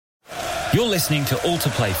You're listening to All to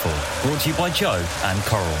Play For, brought to you by Joe and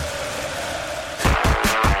Coral.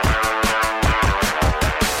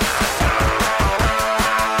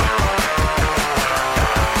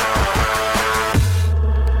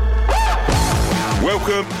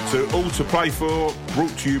 Welcome to All to Play For,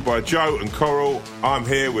 brought to you by Joe and Coral. I'm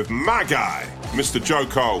here with my guy, Mr. Joe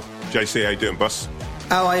Cole. JC, how you doing, boss?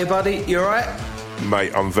 How are you, buddy? You all right?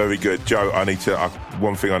 Mate, I'm very good. Joe,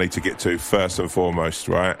 one thing I need to get to first and foremost,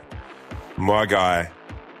 right? My guy,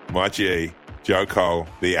 my G, Joe Cole,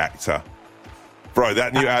 the actor. Bro,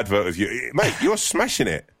 that new advert of you, mate, you're smashing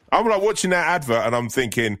it. I'm like watching that advert and I'm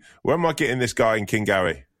thinking, where am I getting this guy in King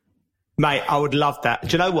Gary? Mate, I would love that. Do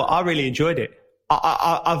you know what? I really enjoyed it.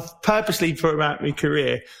 I've purposely, throughout my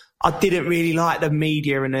career, I didn't really like the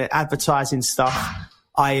media and the advertising stuff.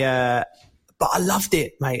 But I loved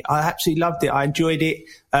it, mate. I absolutely loved it. I enjoyed it.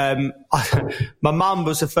 My mum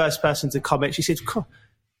was the first person to comment. She said,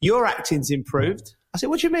 your acting's improved. I said,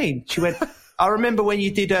 what do you mean? She went, I remember when you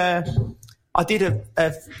did I did a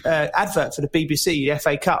advert for the BBC, the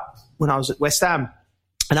FA Cup, when I was at West Ham.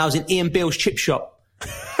 And I was in Ian Beale's chip shop.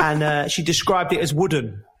 And she described it as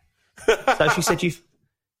wooden. So she said, you've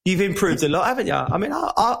improved a lot, haven't you? I mean,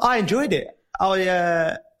 I enjoyed it.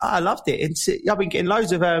 I loved it. I've been getting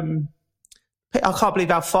loads of... I can't believe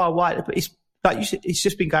how far wide... But it's like you said, it's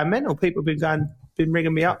just been going mental. People have been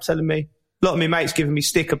ringing me up, telling me... A lot of my mates giving me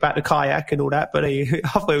stick about the kayak and all that, but I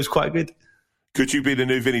thought it was quite good. Could you be the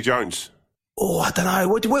new Vinnie Jones? Oh, I don't know.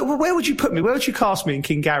 Where would you put me? Where would you cast me in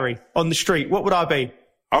King Gary? On the street? What would I be?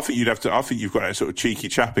 I think you've got that sort of cheeky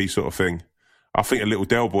chappy sort of thing. I think a little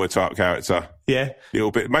Del Boy type character. Yeah. A little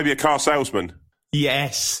bit. Maybe a car salesman.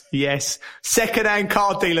 Yes. Second-hand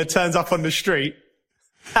car dealer turns up on the street.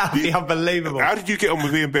 That would be unbelievable. How did you get on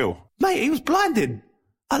with Ian Beale? Mate, he was blinding.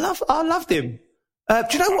 I loved him. Do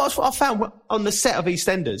you know what I found on the set of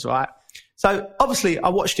EastEnders, right? So, obviously, I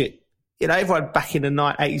watched it. You know, everyone back in the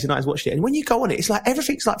 80s and 90s watched it. And when you go on it, it's like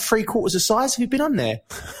everything's like 3/4 the size. Have you been on there?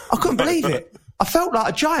 I couldn't believe it. I felt like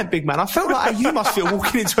a giant big man. I felt like how you must feel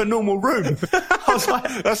walking into a normal room. I was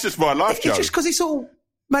like... That's just my life, Joe. It's just because it's all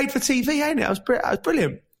made for TV, ain't it? It was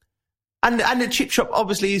brilliant. And the chip shop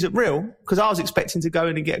obviously isn't real, because I was expecting to go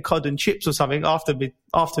in and get a cod and chips or something after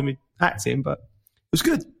me acting, but it was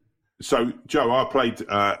good. So, Joe, I played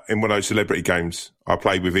in one of those celebrity games. I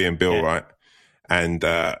played with Ian Beale, right? And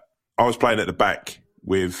I was playing at the back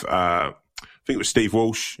with, I think it was Steve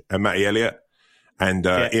Walsh and Matty Elliott. And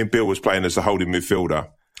Ian Beale was playing as a holding midfielder.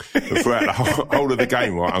 And throughout the whole of the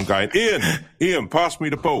game, right, I'm going, Ian, pass me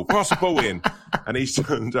the ball. Pass the ball in. And he's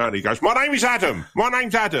turned down. He goes, my name's Adam.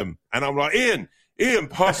 And I'm like, Ian,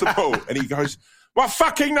 pass the ball. And he goes, my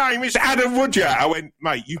fucking name is Adam Woodyer. I went,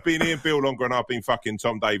 mate, you've been Ian Beale longer than I've been fucking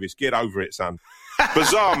Tom Davis. Get over it, son.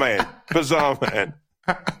 Bizarre man.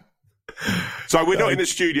 So we're not in the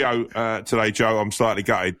studio today, Joe. I'm slightly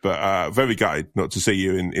gutted, but very gutted not to see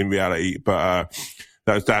you in reality. But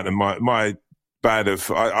that was down to my bad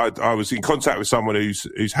of... I was in contact with someone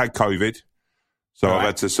who's had COVID. So right. I've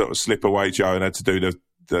had to sort of slip away, Joe, and had to do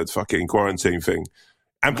the fucking quarantine thing.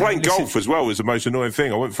 And playing golf as well was the most annoying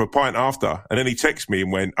thing. I went for a pint after, and then he texted me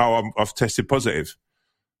and went, I've tested positive.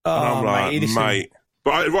 Oh, and I'm like, mate.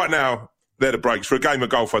 But right now, they're the breaks. For a game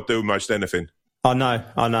of golf, I'd do most anything. I know.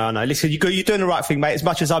 Listen, you're doing the right thing, mate. As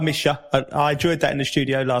much as I miss you, I enjoyed that in the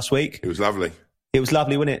studio last week. It was lovely. It was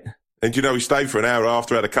lovely, wasn't it? And we stayed for an hour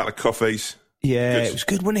after, had a couple of coffees. Yeah, it was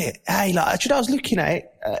good, wasn't it? Hey, I was looking at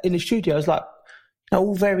it in the studio. I was like,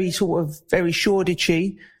 all very sort of very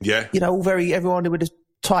Shoreditchy. Yeah. All very everyone with the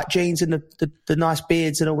tight jeans and the nice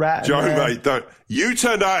beards and all that. Joe, mate, don't. You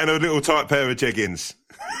turned out in a little tight pair of jeggings.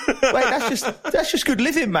 Wait, that's just good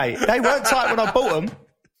living, mate. They weren't tight when I bought them.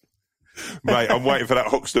 Mate, I'm waiting for that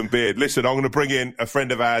Hoxton beard. Listen, I'm going to bring in a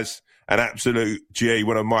friend of ours, an absolute G,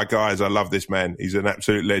 one of my guys. I love this man. He's an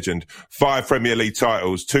absolute legend. 5 Premier League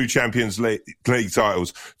titles, 2 Champions League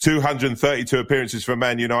titles, 232 appearances for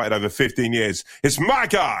Man United over 15 years. It's my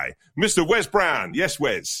guy, Mr. Wes Brown. Yes,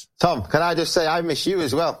 Wes. Tom, can I just say I miss you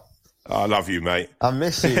as well? I love you, mate. I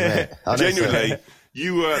miss you, mate. Genuinely,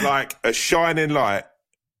 you were like a shining light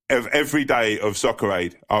of every day of Soccer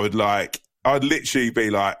Aid. I'd literally be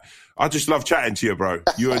like, I just love chatting to you, bro.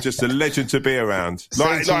 You are just a legend to be around.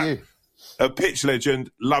 Like a pitch legend.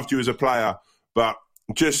 Loved you as a player, but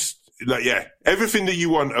just everything that you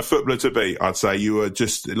want a footballer to be. I'd say you were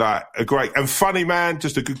just like a great and funny man,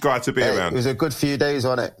 just a good guy to be around. It was a good few days,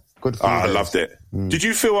 wasn't it? Good few days. I loved it. Did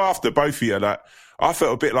you feel after both of you like? I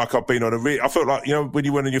felt a bit like I've been on I felt like when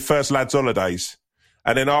you went on your first lads' holidays,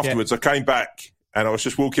 and then afterwards I came back and I was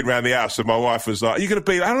just walking around the house, and my wife was like, how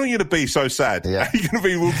long are you going to be so sad? Yeah. Are you going to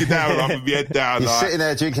be walking down like, with your head down? You're like... sitting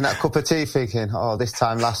there drinking that cup of tea thinking, oh, this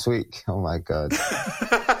time last week, oh my God.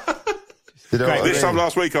 You know Great. This time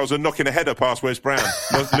last week, I was knocking a header past Wes Brown.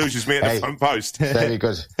 Loses me at the front post. Very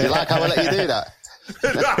good. Do you like how I let you do that?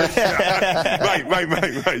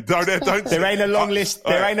 mate, don't. There ain't a long list.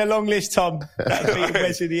 There ain't a long list, Tom. That beating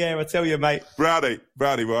Wes in the air, I tell you, mate. Brownie,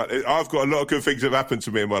 right? I've got a lot of good things that have happened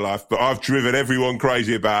to me in my life, but I've driven everyone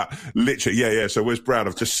crazy about literally. Yeah. So Wes Brown,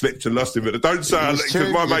 I've just slipped and lost him, but don't say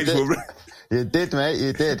because my mates will. You did, mate.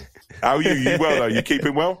 You did. How are you? You well though? You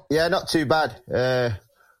keeping well? Yeah, not too bad.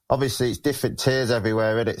 Obviously, it's different tiers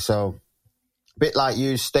everywhere, isn't it? So, a bit like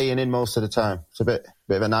you staying in most of the time. It's a bit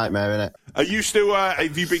of a nightmare, isn't it? Are you still?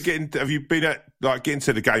 Have you been getting to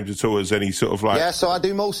the games at all? As any sort of like? Yeah, so I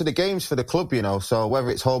do most of the games for the club, you know. So whether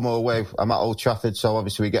it's home or away, I'm at Old Trafford. So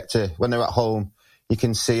obviously, we get to when they're at home, you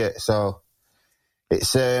can see it. So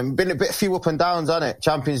it's been a few up and downs, hasn't it?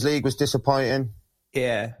 Champions League was disappointing.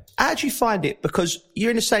 Yeah. How do you find it? Because you're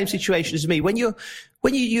in the same situation as me. When you're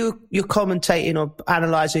commentating or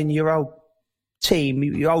analysing your old team,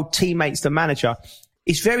 your old teammates, the manager,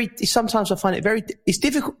 sometimes I find it it's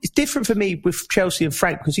difficult. It's different for me with Chelsea and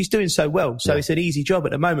Frank because he's doing so well. So It's an easy job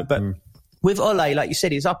at the moment. But with Ole, like you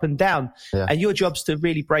said, it's up and down. Yeah. And your job's to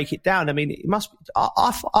really break it down. I mean,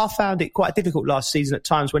 I found it quite difficult last season at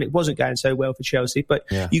times when it wasn't going so well for Chelsea. But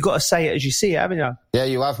you got to say it as you see it, haven't you? Yeah,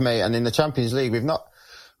 you have, mate. And in the Champions League, we've not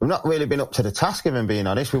really been up to the task, if I'm being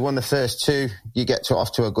honest. We won the first two. You get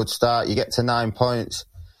off to a good start. You get to 9 points.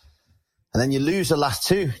 And then you lose the last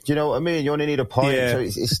two. Do you know what I mean? You only need a point. Yeah. So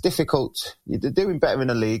it's difficult. You're doing better in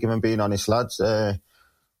the league, if I'm being honest, lads.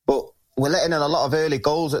 But we're letting in a lot of early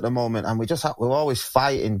goals at the moment. And we're always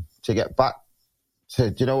fighting to get back to,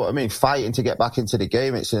 do you know what I mean? Fighting to get back into the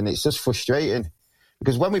game. It's just frustrating.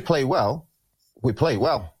 Because when we play well, we play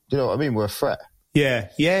well. Do you know what I mean? We're a threat. Yeah.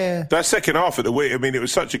 That second half of the week, I mean, it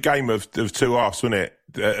was such a game of two halves, wasn't it,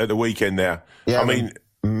 at the weekend there? Yeah. I mean...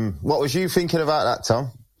 what was you thinking about that,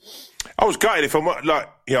 Tom? I was gutted. If I'm like,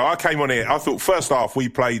 I came on here. I thought first half we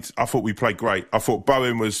played great. I thought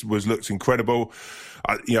Bowen looked incredible.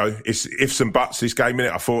 It's ifs and buts this game,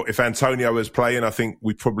 innit? I thought if Antonio was playing, I think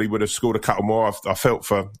we probably would have scored a couple more. I felt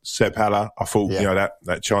for Seb Haller. I thought,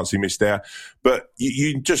 that chance he missed there. But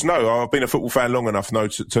you just know, I've been a football fan long enough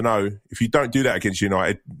to know if you don't do that against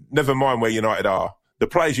United, never mind where United are. The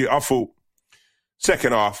players I thought,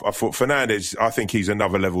 second half, I thought Fernandes, I think he's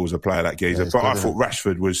another level as a player, that geezer. But I thought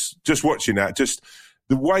Rashford was, just watching that, just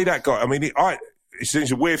the way that guy, I mean,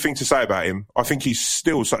 it's a weird thing to say about him. I think he's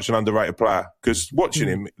still such an underrated player because watching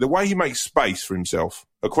him, the way he makes space for himself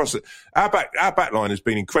across our back line has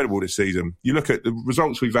been incredible this season. You look at the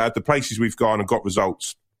results we've had, the places we've gone and got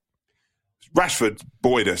results. Rashford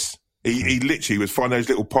buoyed us. He literally was finding those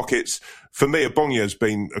little pockets. For me, Abonya's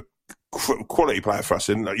been a quality player for us.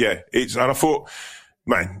 And and I thought,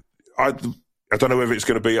 man, I don't know whether it's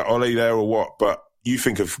going to be Ollie there or what, but you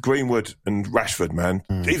think of Greenwood and Rashford, man,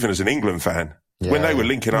 even as an England fan, when they were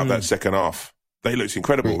linking up that second half, they looked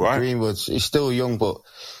incredible, right? He's still young, but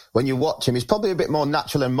when you watch him, he's probably a bit more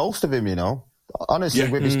natural than most of him, you know. Honestly,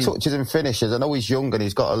 with his touches and finishes, I know he's young and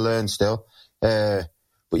he's got to learn still.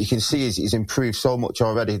 But you can see he's improved so much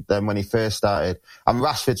already than when he first started. And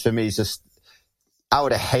Rashford, for me, is just... I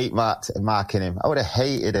would have hated marking him. I would have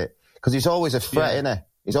hated it. Because he's always a threat, isn't he?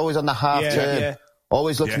 He's always on the half turn.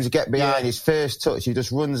 Always looking to get behind. His first touch, he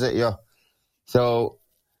just runs at you. So,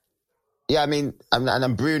 I mean,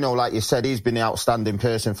 and Bruno, like you said, he's been the outstanding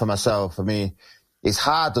person for myself. I mean, it's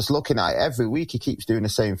hard just looking at it. Every week he keeps doing the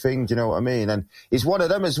same thing, do you know what I mean? And he's one of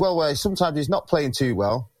them as well where sometimes he's not playing too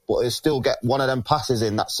well, but he'll still get one of them passes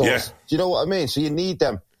in that sort of... Do you know what I mean? So you need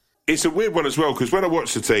them. It's a weird one as well, because when I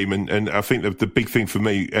watch the team, and I think the big thing for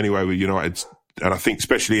me anyway with United, and I think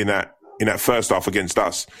especially in that first half against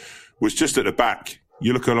us, was just at the back.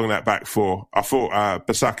 You look along that back four. I thought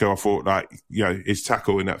Bissaka, his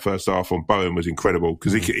tackle in that first half on Bowen was incredible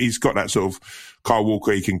because he's got that sort of Kyle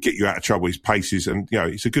Walker. He can get you out of trouble. His paces, and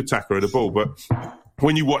he's a good tackler of the ball. But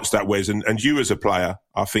when you watch that, Wes, and you as a player,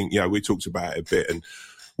 I think we talked about it a bit and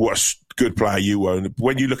what a good player you were. And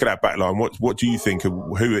when you look at that back line, what do you think of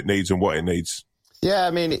who it needs and what it needs? Yeah,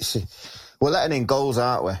 I mean, we're letting in goals,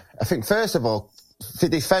 aren't we? I think, first of all, for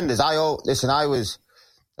defenders, I was,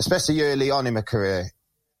 especially early on in my career,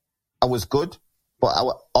 I was good, but I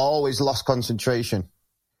always lost concentration.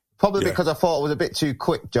 Probably because I thought I was a bit too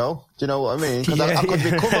quick, Joe. Do you know what I mean? Because I could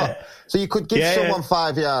recover. So you could give someone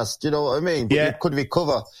 5 yards, do you know what I mean? But you could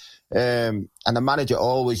recover. And the manager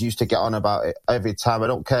always used to get on about it every time. I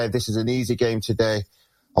don't care if this is an easy game today.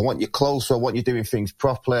 I want you closer. I want you doing things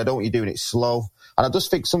properly. I don't want you doing it slow. And I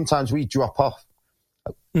just think sometimes we drop off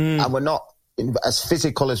and we're not as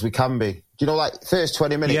physical as we can be. Do you know, like first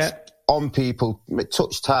 20 minutes on people,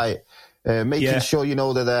 touch tight, making sure you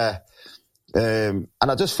know they're there. And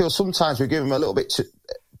I just feel sometimes we give them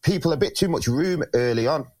people a bit too much room early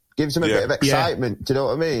on. Gives them a bit of excitement. Do you know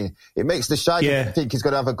what I mean? It makes the striker think he's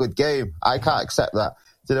going to have a good game. I can't accept that.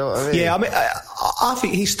 Do you know what I mean? Yeah, I mean, I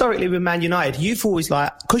think historically with Man United, you've always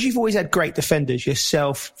because you've always had great defenders,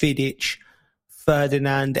 yourself, Vidic,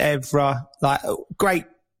 Ferdinand, Evra, like great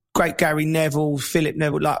Gary Neville, Philip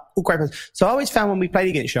Neville, like all great players. So I always found when we played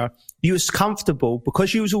against you was comfortable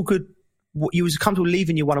because you was all good. You was comfortable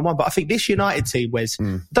leaving you 1-on-1. But I think this United team, Wes, I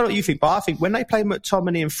don't know what you think, but I think when they play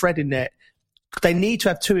McTominay and Fred in there, they need to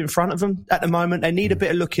have two in front of them at the moment. They need a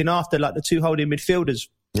bit of looking after, like the two holding midfielders.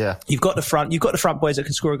 Yeah. You've got the front boys that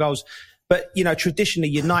can score goals. But, you know, traditionally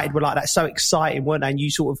United were like that, so exciting, weren't they? And you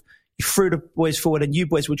threw the boys forward and you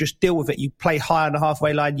boys would just deal with it. You play high on the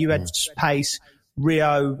halfway line. You had pace,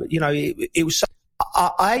 Rio, you know, it was,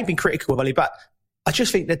 I ain't been critical of Oli, but I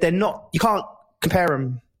just think that you can't compare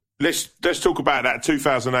them. Let's talk about that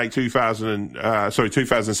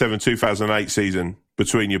 2007-2008 season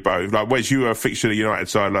between you both. Like, Wes, you were a fixture of the United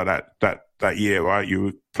side like that year, right? You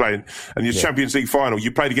were playing, and your Champions League final,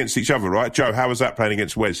 you played against each other, right? Joe, how was that playing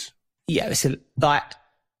against Wes? Yeah, listen, like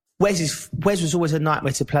Wes was always a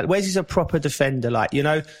nightmare to play. Wes is a proper defender, like you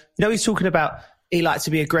know he's talking about he liked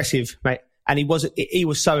to be aggressive, mate, and he was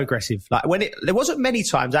so aggressive. Like there wasn't many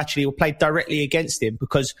times actually we played directly against him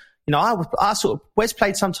because. You know, Wes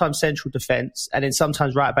played sometimes central defence and then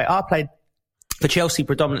sometimes right back. I played for Chelsea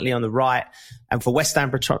predominantly on the right and for West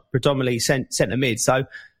Ham predominantly centre mid. So,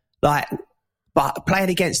 but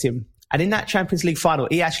playing against him and in that Champions League final,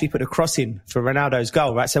 he actually put a cross in for Ronaldo's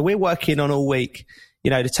goal, right? So we're working on all week,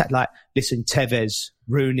 you know, listen, Tevez,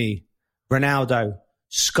 Rooney, Ronaldo,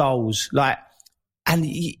 Scholes, and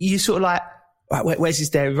you sort of like, right, Wes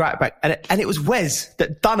is there right back. And it was Wes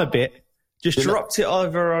that done a bit. Just dropped it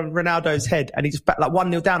over on Ronaldo's head and he just back like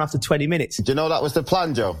 1-0 down after 20 minutes. Do you know that was the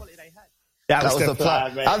plan, Joe? That was the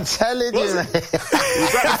plan. I'm telling you. Was that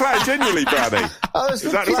the plan, genuinely, Brownie?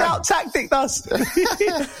 He's out-tacticked us.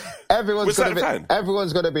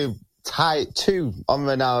 Everyone's going to be tight. 2 on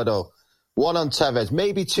Ronaldo, 1 on Tevez,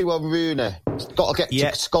 maybe 2 on Rooney. Got to get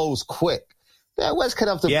to Scholes quick. Yeah, Wes can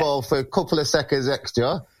have the ball for a couple of seconds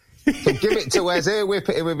extra. So give it to Wes here, whip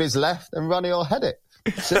it in with his left and Ronnie will head it.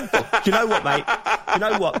 Simple. Do you know what, mate? Do you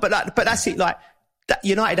know what? But that's it. Like that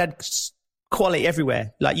United had quality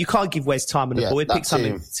everywhere. Like you can't give Wes time on the ball. He picked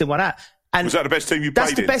someone out. And was that the best team you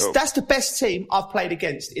played in? That's the best team I've played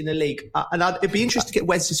against in the league. And it'd be interesting to get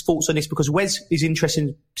Wes's thoughts on this because Wes is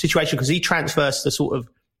interesting situation because he transfers to sort of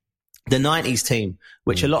the 90s team,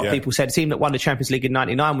 which a lot of people said the team that won the Champions League in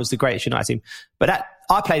 99 was the greatest United team. But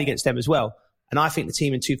I played against them as well. And I think the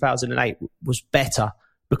team in 2008 was better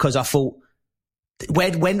because I thought,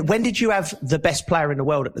 when did you have the best player in the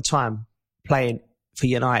world at the time playing for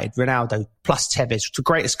United, Ronaldo plus Tevez, the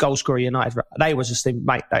greatest goal scorer United? They was just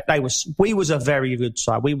mate. We was a very good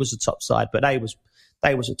side. We was a top side, but they was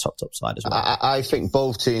a top side as well. I think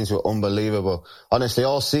both teams were unbelievable. Honestly,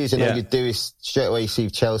 all season all you do is straight away you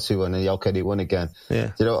see Chelsea win and they won again.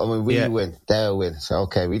 Yeah. You know, I mean, we win, they'll win. So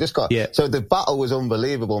we just got. Yeah. So the battle was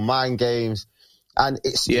unbelievable. Mind games. And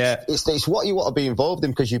it's what you want to be involved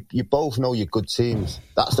in because you both know you're good teams.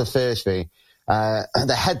 That's the first thing. And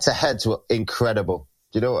the head-to-heads were incredible.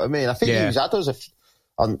 Do you know what I mean? I think he's had us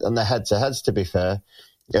on the head-to-heads, to be fair.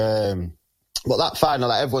 But that final,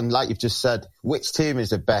 like everyone, like you've just said, which team is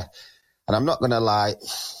the best? And I'm not going to lie,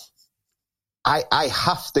 I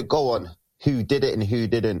have to go on who did it and who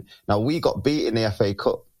didn't. Now, we got beat in the FA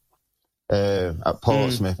Cup at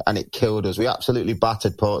Portsmouth and it killed us. We absolutely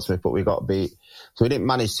battered Portsmouth, but we got beat. So we didn't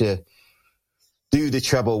manage to do the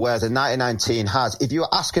treble, whereas the 99 team has. If you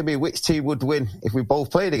were asking me which team would win if we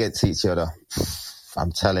both played against each other,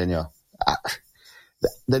 I'm telling you,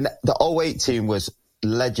 the 08 team was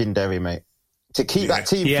legendary, mate. To keep that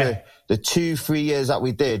team for the 2-3 years that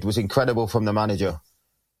we did was incredible from the manager.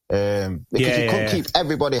 Because you couldn't keep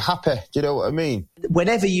everybody happy. Do you know what I mean?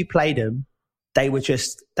 Whenever you played them, they were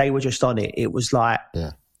just on it. It was like...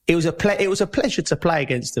 It was a pleasure to play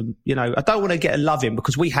against them. You know, I don't want to get a loving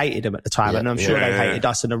because we hated them at the time, and I'm sure they hated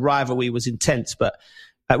us, and the rivalry was intense. But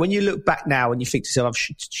when you look back now and you think to yourself,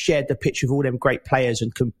 I've shared the pitch with all them great players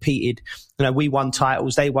and competed. You know, we won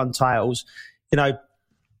titles, they won titles. You know,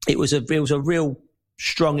 it was a real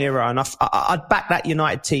strong era, and I'd back that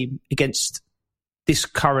United team against this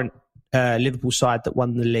current Liverpool side that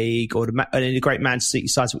won the league, or the great Man City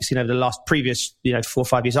sides that we've seen over the previous 4 or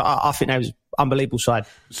 5 years. I think unbelievable side.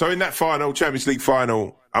 So in that final, Champions League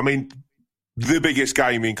final, I mean, the biggest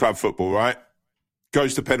game in club football, right?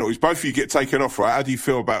 Goes to penalties. Both of you get taken off, right? How do you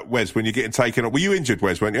feel about Wes when you're getting taken off? Were you injured,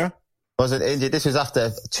 Wes, weren't you? Wasn't injured. This was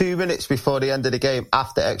after 2 minutes before the end of the game,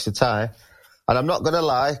 after extra time. And I'm not going to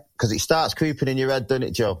lie, because it starts creeping in your head, doesn't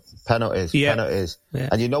it, Joe? Penalties. Yeah.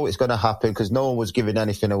 And you know it's going to happen because no one was giving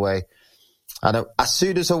anything away. And as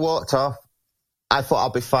soon as I walked off, I thought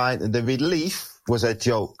I'd be fine. And the relief was a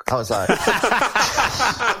joke. I was like...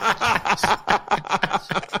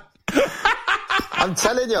 I'm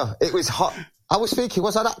telling you, it was hot. I was thinking,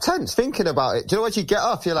 was I that tense thinking about it? Do you know, as you get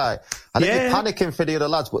off, you're like, and then you're panicking for the other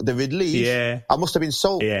lads, but the relief, I must have been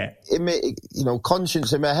so, in my,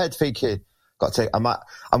 conscience in my head thinking, got to, I'm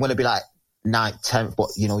going to be like 9th, 10th,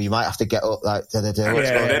 but, you might have to get up, like, they're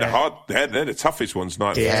the toughest ones,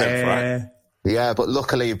 9th, 10th, right? Yeah, but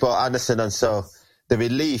luckily, brought Anderson, and so the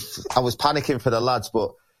relief, I was panicking for the lads,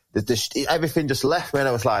 but everything just left me, and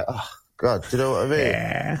I was like, oh, God, do you know what I mean?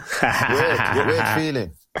 Yeah. Weird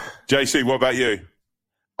feeling. JC, what about you?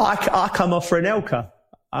 I come off for Anelka.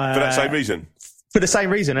 For that same reason? For the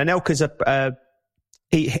same reason. Anelka's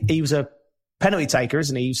he was a penalty taker,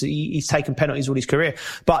 isn't he? He's taken penalties all his career.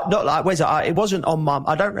 But not like Wes, it wasn't on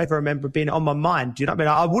I don't ever remember being on my mind. Do you know what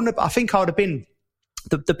I mean? I think I would have been,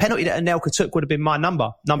 the penalty that Anelka took would have been my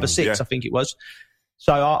number 6, I think it was.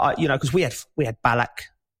 So, because we had Ballack,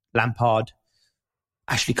 Lampard,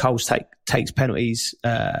 Ashley Coles takes penalties,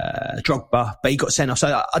 Drogba, but he got sent off.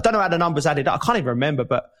 So I don't know how the numbers added up. I can't even remember,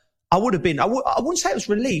 but I would have been, I wouldn't say it was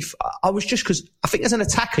relief. I was just, because I think as an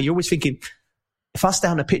attacker, you're always thinking, if I stay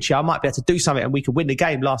on the pitch here, I might be able to do something and we could win the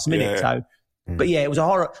game last minute. Yeah. So, but yeah, it was a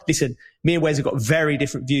horror. Listen, me and Wes have got very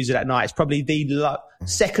different views of that night. It's probably the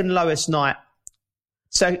second lowest night.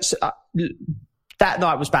 So that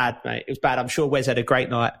night was bad, mate. It was bad. I'm sure Wes had a great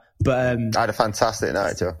night. But I had a fantastic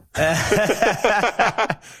night, Joe. How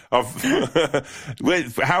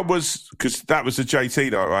was, because that was a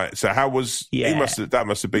JT night, right? So how was? That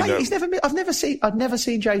must have been. Mate, I've never seen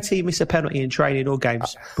JT miss a penalty in training or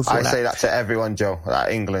games before. I say that to everyone, Joe.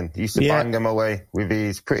 At England, he used to bang him away with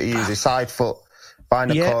his pretty easy side foot,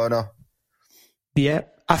 find the corner. Yeah,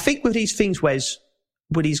 I think with these things, Wes,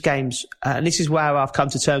 with these games, and this is where I've come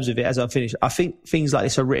to terms with it as I've finished. I think things like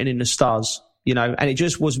this are written in the stars. And it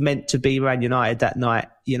just was meant to be Man United that night,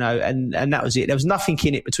 and that was it. There was nothing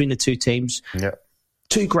in it between the two teams. Yeah.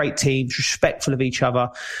 Two great teams, respectful of each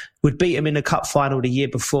other. We'd beat them in the cup final the year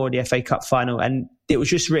before, the FA Cup final, and it was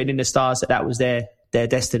just written in the stars that was their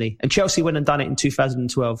destiny. And Chelsea went and done it in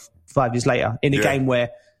 2012, 5 years later, in a game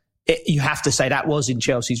where you have to say that was in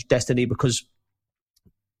Chelsea's destiny because,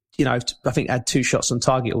 I think they had 2 shots on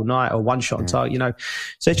target all night or 1 shot on target,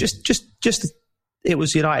 So it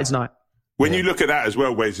was United's night. When you look at that as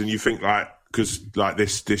well, Wes, and you think because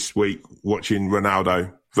this week watching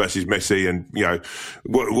Ronaldo versus Messi, and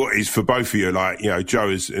what is for both of you, Joe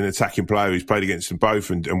is an attacking player who's played against them both,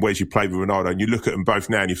 and Wes, you played with Ronaldo, and you look at them both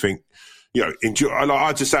now and you think, enjoy.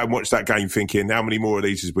 I just sat and watched that game thinking, how many more of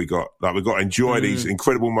these has we got? We've got to enjoy these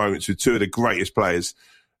incredible moments with 2 of the greatest players.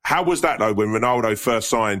 How was that though when Ronaldo first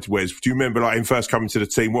signed, Wes? Do you remember him first coming to the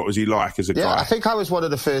team? What was he like as a guy? Yeah, I think I was one of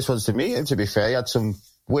the first ones to meet him, to be fair. He had some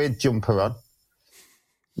weird jumper on.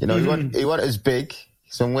 He wasn't as big,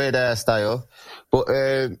 some weird hairstyle, but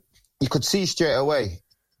you could see straight away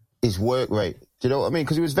his work rate. Do you know what I mean?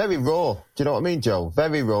 Because he was very raw. Do you know what I mean, Joe?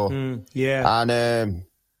 Very raw. And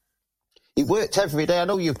he worked every day. I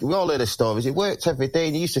know we all heard the stories. He worked every day,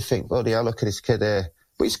 and you used to think, oh, yeah, look at this kid there.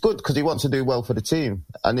 But it's good because he wants to do well for the team.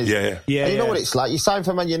 And and you know what it's like? You sign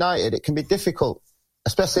for Man United, it can be difficult.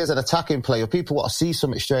 Especially as an attacking player, people want to see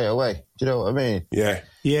something straight away. Do you know what I mean? Yeah.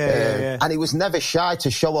 And he was never shy to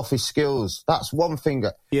show off his skills. That's one thing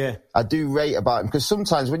I do rate about him. Because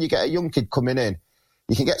sometimes when you get a young kid coming in,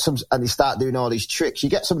 you can get some, and they start doing all these tricks. You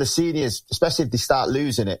get some of the seniors, especially if they start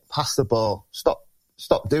losing it, pass the ball, stop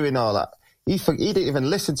doing all that. He didn't even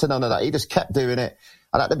listen to none of that. He just kept doing it.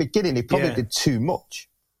 And at the beginning, he probably did too much.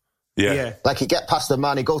 Yeah. Like he'd get past the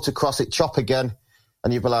man, he'd go to cross it, chop again.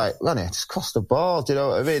 And you'd be like, Ronnie, just cross the ball. Do you know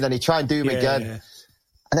what I mean? Then he'd try and do him again. Yeah.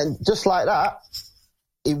 And then just like that,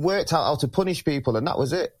 he worked out how to punish people, and that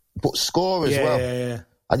was it. But score as well. Yeah.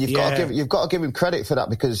 And you've got to give him credit for that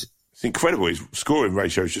because it's incredible. His scoring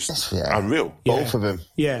ratio is just unreal. Both of them.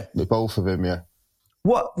 Yeah. Both of them, yeah.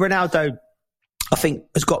 What Ronaldo, I think,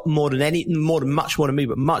 has got much more than me,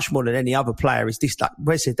 but much more than any other player is this, like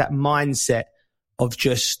Wes said, that mindset of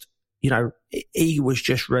just, he was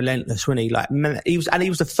just relentless, wasn't he? Like, he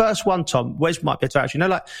was the first one, Tom, Wes might be able to actually,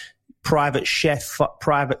 like private chef,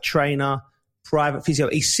 private trainer, private physio.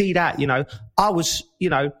 You see that, I was,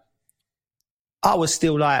 I was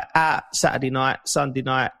still like out Saturday night, Sunday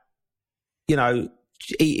night,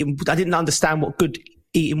 eating. I didn't understand what good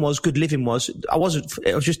eating was, good living was. I was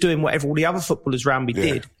just doing whatever all the other footballers around me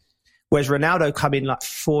did. Whereas Ronaldo come in like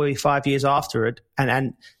 4 or 5 years afterward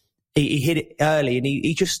and he hit it early, and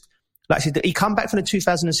he just, like I said, he come back from the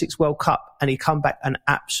 2006 World Cup and he come back an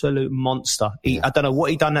absolute monster. I don't know what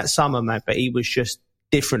he done that summer, man, but he was just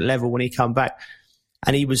different level when he come back.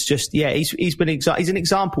 And he was just, he's an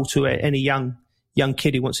example to any young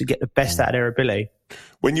kid who wants to get the best out of their ability.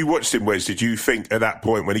 When you watched him, Wes, did you think at that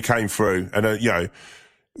point when he came through, and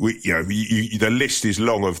the list is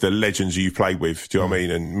long of the legends you played with, do you know what I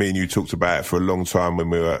mean? And me and you talked about it for a long time when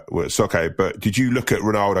we were at soccer, but did you look at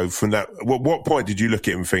Ronaldo from that, what point did you look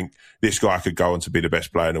at him and think, this guy could go on to be the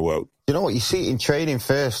best player in the world? You know what, you see it in training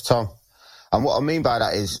first, Tom. And what I mean by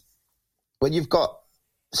that is, when you've got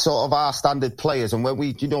sort of our standard players, and when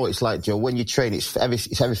you know what it's like, Joe, when you train,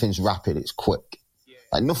 everything's rapid, it's quick.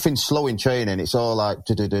 Like nothing's slow in training, it's all like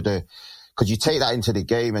do-do-do-do. Because you take that into the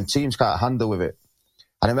game and teams can't handle with it.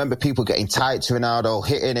 And I remember people getting tight to Ronaldo,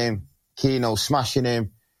 hitting him, Keno smashing him.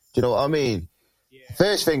 Do you know what I mean? Yeah.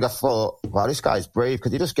 First thing I thought, wow, this guy's brave,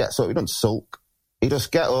 because he just gets up, he doesn't sulk. He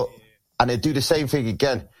just get up and they do the same thing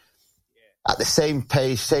again. At the same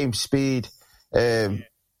pace, same speed.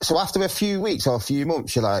 So after a few weeks or a few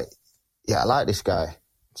months, you're like, I like this guy.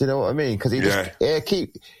 Do you know what I mean? Because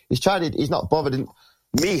he's not bothered. And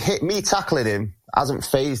me tackling him hasn't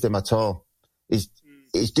fazed him at all.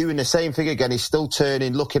 He's doing the same thing again. He's still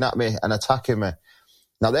turning, looking at me and attacking me.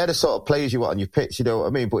 Now, they're the sort of players you want on your pitch, you know what I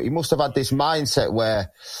mean? But he must have had this mindset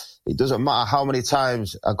where it doesn't matter how many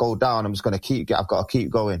times I go down, I'm just going to I've got to keep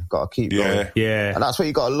going, going. Yeah. And that's what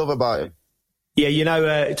you got to love about him.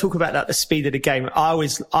 Yeah, talk about that, the speed of the game. I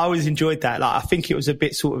always enjoyed that. Like, I think it was a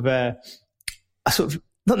bit sort of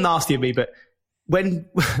not nasty of me, but when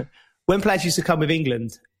players used to come with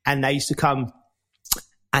England and they used to come,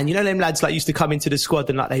 and them lads like used to come into the squad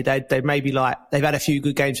and like they maybe like they've had a few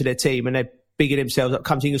good games for their team and they're bigging themselves up,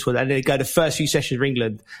 come to England squad, and then they go the first few sessions of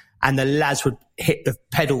England and the lads would hit the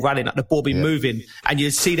pedal running, like the ball be moving, and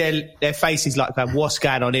you'd see their faces like going, what's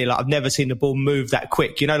going on here? Like, I've never seen the ball move that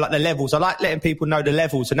quick. Like the levels. I like letting people know the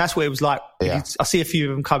levels, and that's what it was like. I see a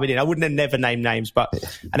few of them coming in. I wouldn't have never named names, but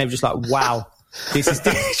and they were just like, wow, this is.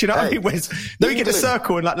 Do you know what I mean? Then we get the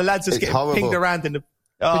circle and like the lads just get pinged around in the.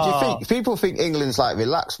 But people think England's like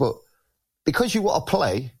relaxed, but because you want to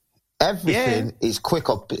play, everything is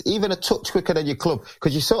quicker, even a touch quicker than your club,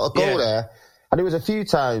 because you sort of go there. And there was a few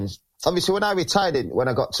times, obviously when I retired, when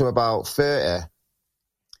I got to about 30,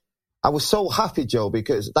 I was so happy, Joe,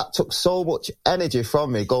 because that took so much energy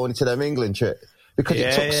from me going into them England trip, because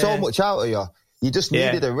it took so much out of you. You just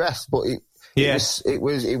needed a rest, but it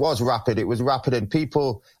was rapid. It was rapid, and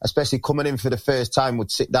people, especially coming in for the first time, would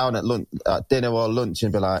sit down at dinner or lunch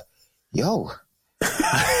and be like, "Yo."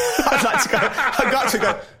 I got to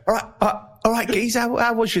go. All right, geez,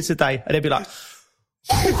 how was you today? And they'd be like,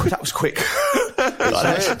 that was quick.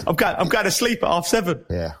 I'm going to sleep at 7:30.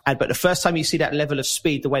 Yeah. But the first time you see that level of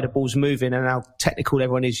speed, the way the ball's moving and how technical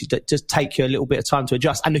everyone is, it just take you a little bit of time to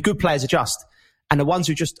adjust. And the good players adjust. And the ones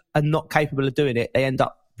who just are not capable of doing it, they end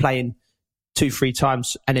up playing 2-3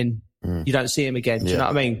 times and then you don't see them again. Do you know what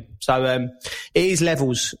I mean? So it is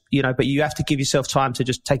levels, but you have to give yourself time to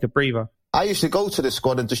just take a breather. I used to go to the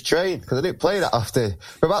squad and just train because I didn't play that often.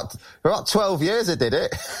 For about 12 years I did it.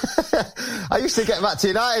 I used to get back to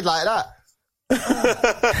United like that.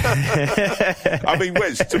 I mean,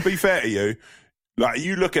 Wes, to be fair to you, like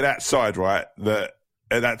you look at that side, right, that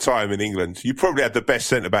at that time in England, you probably had the best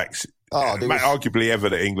centre-backs, arguably ever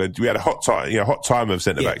at England. We had a hot time of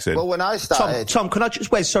centre-backs then. Well, when I started... Tom, can I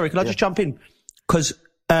just jump in? Because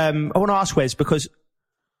I want to ask Wes, because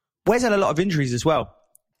Wes had a lot of injuries as well.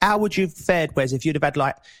 How would you have fared, Wes, if you'd have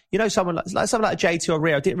had someone like JT or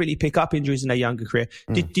Rio didn't really pick up injuries in their younger career?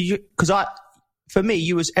 Did you? Because for me,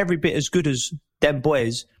 you was every bit as good as them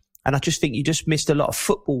boys, and I just think you just missed a lot of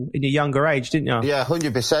football in your younger age, didn't you? Yeah,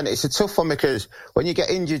 100%. It's a tough one because when you get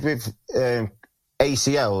injured with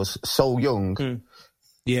ACLs so young,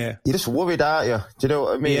 you're just worried, aren't you? Do you know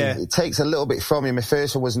what I mean? Yeah. It takes a little bit from you. My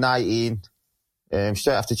first one was 19, straight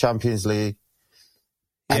after Champions League.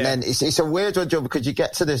 And then it's a weird one, Joe, because you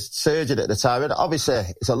get to the surgeon at the time, and obviously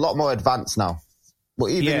it's a lot more advanced now.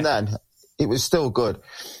 But even then, it was still good.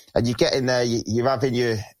 And you get in there, you're having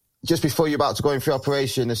just before you're about to go in for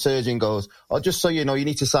operation, the surgeon goes, just so you know, you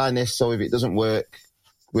need to sign this, so if it doesn't work,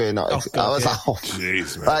 we're not... I was like,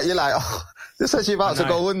 jeez, man. You're like, this says you're about to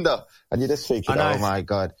go under. And you're just thinking, oh my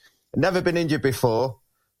God. Never been injured before.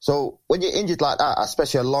 So when you're injured like that,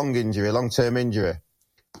 especially a long-term injury,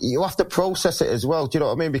 you have to process it as well. Do you know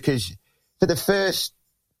what I mean? Because for the first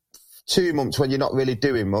 2 months when you're not really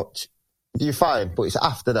doing much, you're fine. But it's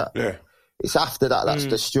after that. Yeah. It's after that that's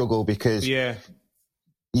the struggle, because you've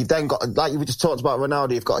then got, like you just talked about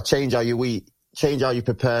Ronaldo, you've got to change how you eat, change how you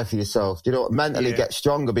prepare for yourself. You know, mentally get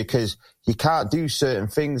stronger, because you can't do certain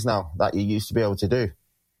things now that you used to be able to do.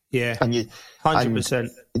 Yeah, and you 100%.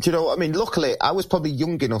 Do you know what I mean? Luckily, I was probably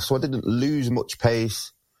young enough, so I didn't lose much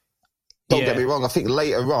pace. Don't get me wrong. I think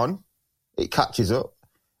later on, it catches up.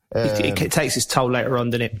 It takes its toll later on,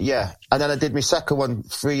 doesn't it? Yeah, and then I did my second one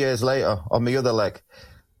 3 years later on my other leg.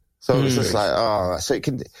 So it was just like, so it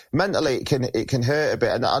can mentally it can hurt a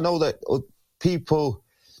bit. And I know that people,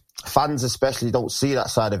 fans especially, don't see that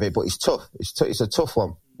side of it, but it's tough. It's a tough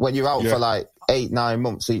one when you're out for like 8-9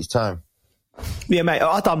 months each time. Yeah, mate,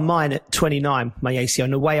 I done mine at 29, my ACL,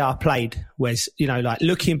 and the way I played was, you know, like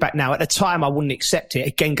looking back now, at the time I wouldn't accept it,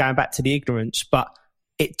 again, going back to the ignorance, but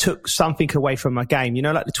it took something away from my game, you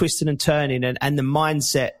know, like the twisting and turning and the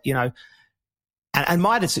mindset, you know, and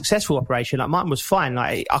mine had a successful operation, like mine was fine,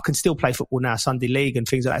 like I can still play football now, Sunday League and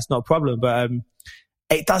things like that, it's not a problem, but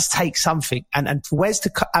it does take something, and for Wes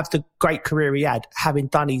to have the great career he had, having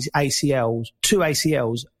done his ACLs, 2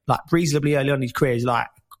 ACLs, like reasonably early on in his career, is like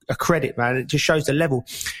a credit, man. It just shows the level.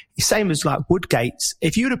 The same as like Woodgate's.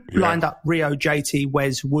 If you'd have lined up Rio, JT,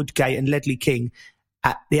 Wes, Woodgate and Ledley King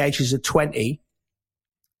at the ages of 20,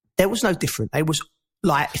 there was no different. It was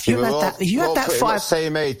like, if you had that 5...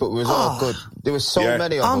 same age, but we was all good. There was so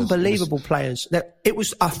many of unbelievable players. It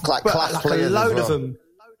was like class players, a load of them.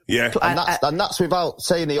 Yeah. And that's without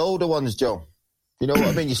saying the older ones, Joe. You know what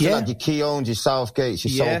I mean? You still had your Keowns, your Southgates,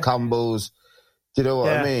 your Sol Campbells. Do you know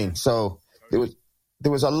what I mean? So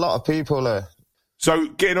there was a lot of people there. So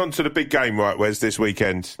getting on to the big game, right, Wes, this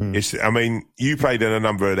weekend. I mean, you played in a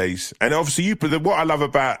number of these. And obviously, what I love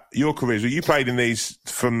about your career is you played in these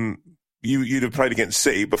from... You'd have played against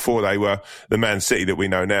City before they were the Man City that we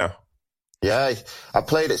know now. Yeah, I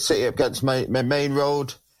played at City against my main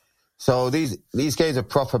road. So these games are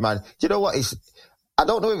proper, man. Do you know what? I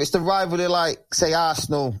don't know if it's the rivalry like, say,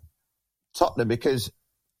 Arsenal, Tottenham, because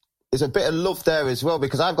there's a bit of love there as well,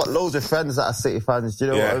 because I've got loads of friends that are City fans. Do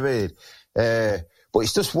you know what I mean? But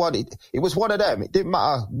it's just it was one of them. It didn't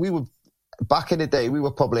matter. Back in the day, we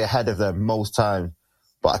were probably ahead of them most times.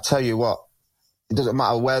 But I tell you what, it doesn't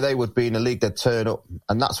matter where they would be in the league, they'd turn up.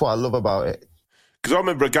 And that's what I love about it. Because I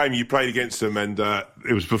remember a game you played against them, and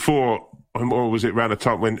it was before, or was it around the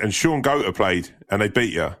time when Sean Goater played and they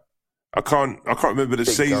beat you? I can't remember the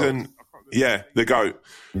season. Goat. Yeah, the GOAT.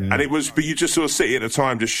 And it was, but you just saw City at the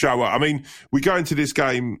time just show up. I mean, we go into this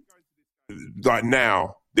game like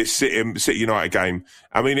now, this City United game.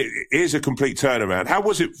 I mean, it is a complete turnaround. How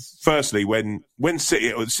was it, firstly, when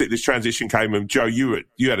City, this transition came, and Joe, you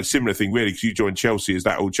had a similar thing really, because you joined Chelsea as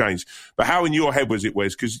that all changed. But how in your head was it,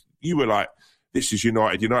 Wes? Because you were like, this is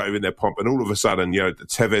United in their pomp, and all of a sudden, you know, the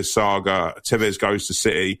Tevez saga, Tevez goes to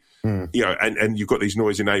City, you know, and you've got these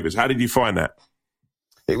noisy neighbours. How did you find that?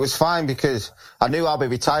 It was fine, because I knew I'd be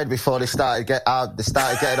retired before they started getting on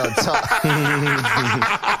top.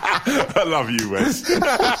 I love you, Wes. Do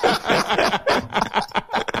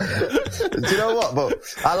you know what? But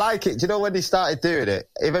I like it. Do you know when they started doing it?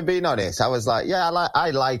 If I'm being honest, I was like, yeah,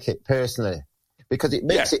 I like it personally, because it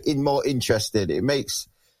makes it more interesting. It makes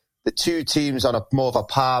the two teams on more of a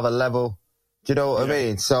par of a level. Do you know what I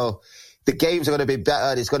mean? So the games are going to be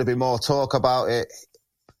better. There's going to be more talk about it.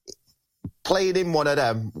 Playing in one of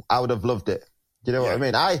them, I would have loved it. Do you know what I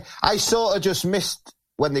mean? I sort of just missed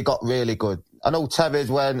when they got really good. I know Tevez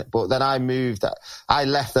went, but then I moved. I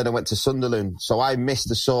left and I went to Sunderland. So I missed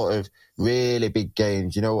the sort of really big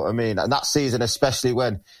games. You know what I mean? And that season, especially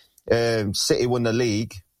when City won the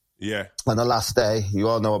league. Yeah. On the last day, you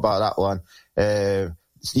all know about that one.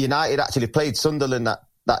 United actually played Sunderland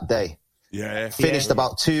that day. Yeah. Finished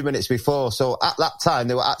about 2 minutes before. So at that time,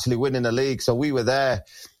 they were actually winning the league. So we were there.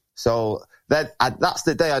 So then that's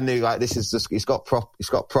the day I knew, like, this is just, it's got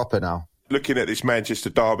proper now. Looking at this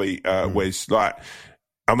Manchester derby, Wes, like,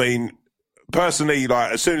 I mean, personally,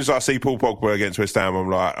 like, as soon as I see Paul Pogba against West Ham, I'm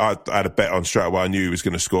like, I had a bet on straight away. I knew he was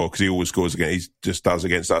going to score, because he always scores against, he just does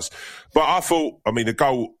against us. But I thought, I mean, the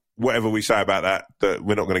goal, whatever we say about that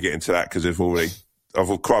we're not going to get into that, because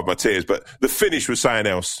I've cried my tears. But the finish was something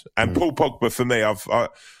else. And Paul Pogba, for me, a couple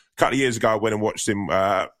of years ago, I went and watched him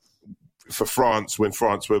for France when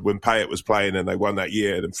Payet was playing and they won that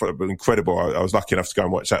year. And incredible. I was lucky enough to go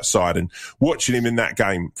and watch that side, and watching him in that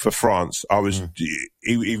game for France, I was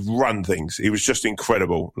he run things. He was just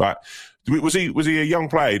incredible. Like, was he a young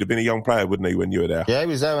player? He'd have been a young player, wouldn't he, when you were there? Yeah, he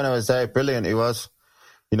was there when I was there. Brilliant, he was.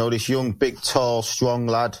 You know, this young, big, tall, strong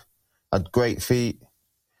lad, had great feet,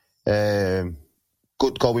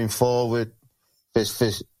 good going forward. Good.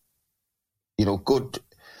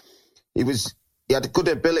 He had a good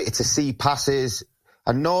ability to see passes.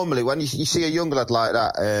 And normally when you see a young lad like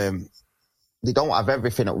that, they don't have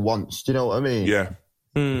everything at once. Do you know what I mean? Yeah.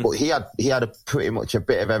 But he had pretty much a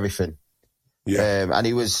bit of everything. Yeah. And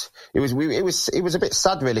it was a bit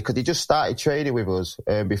sad really because he just started training with us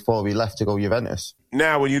before we left to go Juventus.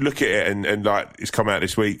 Now, when you look at it and like it's come out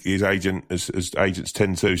this week, his agent, as agents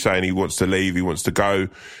tend to, saying he wants to leave, he wants to go.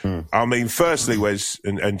 I mean, firstly, Wes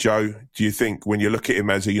and Joe, do you think when you look at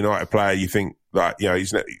him as a United player, you think like, you know, he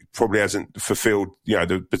probably hasn't fulfilled, you know,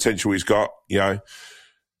 the potential he's got, you know?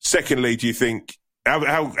 Secondly, do you think,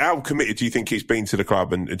 how committed do you think he's been to the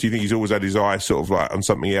club? And do you think he's always had his eye sort of like on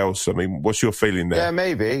something else? I mean, what's your feeling there? Yeah,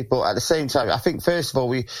 maybe. But at the same time, I think, first of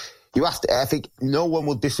all, I think no one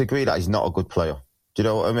will disagree that he's not a good player. Do you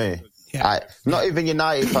know what I mean? Yeah. Not even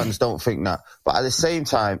United fans don't think that. But at the same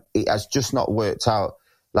time, it has just not worked out.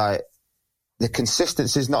 Like, the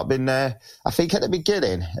consistency's not been there. I think at the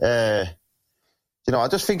beginning, I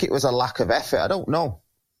just think it was a lack of effort. I don't know.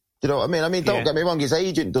 Do you know what I mean? Don't get me wrong, his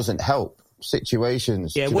agent doesn't help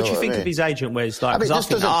situations. Yeah, what do you think of his agent, Wes? Like,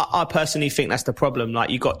 I personally think that's the problem.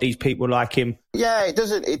 Like, you got these people like him. Yeah, it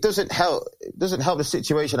doesn't help. It doesn't help the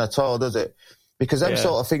situation at all, does it? Because them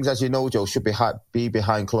sort of things, as you know, Joe, should be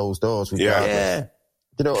behind closed doors. Yeah.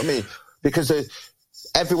 You know what I mean? Because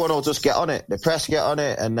everyone will just get on it. The press get on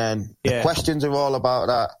it, and then the questions are all about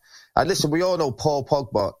that. And listen, we all know Paul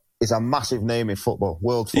Pogba is a massive name in football,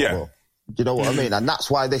 world football. Yeah. Do you know what I mean? And that's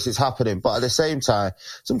why this is happening. But at the same time,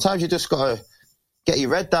 sometimes you just got to get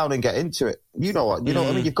your head down and get into it. You know what? You know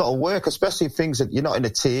what I mean? You've got to work, especially things that you're not in a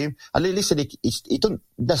team. And listen, he doesn't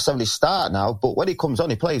necessarily start now, but when he comes on,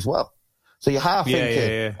 he plays well. So you're half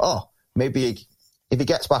thinking, maybe if he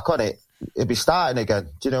gets back on it, he'll be starting again.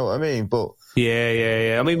 Do you know what I mean? But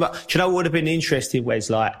yeah. I mean, do you know what would have been interesting, Wes?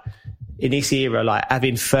 Like, in this era, like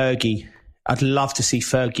having Fergie. I'd love to see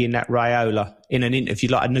Fergie in that Raiola in an interview,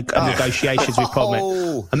 like negotiations with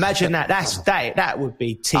Pogba. Imagine that. That would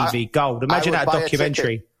be TV gold. Imagine that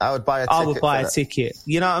documentary. I would buy a ticket. I would buy a ticket.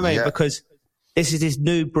 You know what I mean? Yeah. Because this is this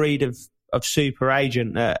new breed of super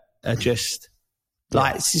agent that are just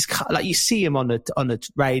like, it's just like you see him on the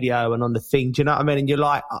radio and on the thing. Do you know what I mean? And you're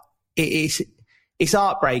like, it's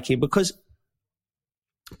heartbreaking because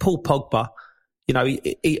Paul Pogba. You know,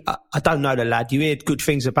 I don't know the lad. You hear good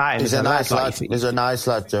things about him. He's a nice lad. He's a nice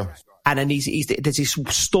lad, Joe. And then there's this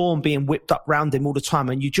storm being whipped up round him all the time.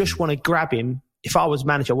 And you just want to grab him. If I was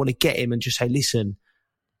manager, I want to get him and just say, listen,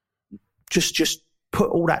 just put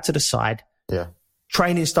all that to the side. Yeah.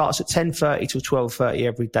 Training starts at 10:30 till 12:30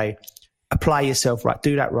 every day. Apply yourself right.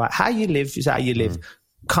 Do that right. How you live is how you live.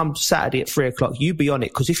 Come Saturday at 3:00, you be on it.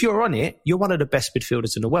 Because if you're on it, you're one of the best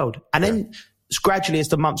midfielders in the world. And then gradually, as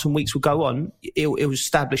the months and weeks will go on, he'll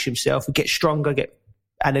establish himself, get stronger,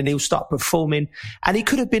 and then he'll start performing. And he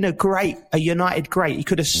could have been a United great. He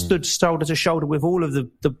could have stood shoulder to shoulder with all of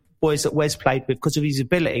the boys that Wes played with because of his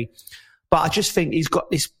ability. But I just think he's got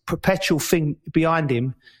this perpetual thing behind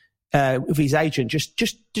him with his agent,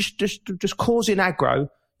 just causing aggro.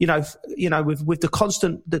 You know, with the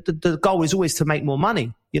constant, the goal is always to make more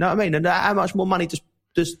money. You know what I mean? And how much more money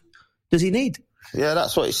does he need? Yeah,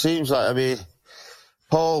 that's what it seems like. I mean,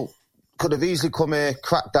 Paul could have easily come here,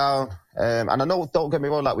 cracked down. And I know, don't get me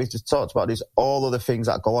wrong, like we've just talked about, there's all of the things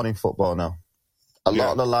that go on in football now. A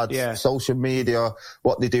lot of the lads, social media,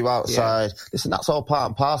 what they do outside. Listen, that's all part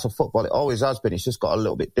and parcel of football. It always has been. It's just got a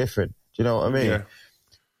little bit different. Do you know what I mean? Yeah.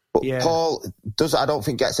 But Paul I don't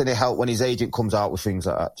think gets any help when his agent comes out with things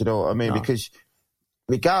like that. Do you know what I mean? No. Because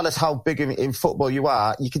regardless how big in football you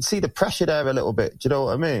are, you can see the pressure there a little bit. Do you know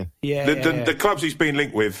what I mean? Yeah. The clubs he's been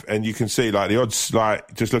linked with, and you can see like the odds,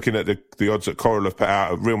 like just looking at the odds that Coral have put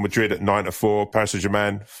out, Real Madrid at 9-4, Paris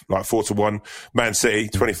Saint-Germain like 4-1, Man City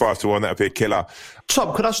 25-1. That would be a killer.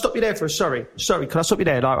 Tom, could I stop you there for a sorry? Can I stop you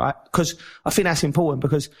there? Like, right? Because I think that's important.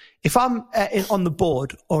 Because if I'm on the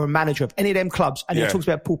board or a manager of any of them clubs, and he talks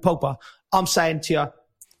about Paul Pogba, I'm saying to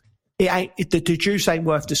you, the juice ain't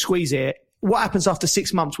worth the squeeze here. What happens after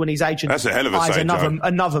 6 months when his agent eyes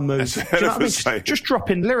another move? That's a hell of a say. Just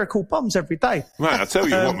dropping lyrical bombs every day. Right, I tell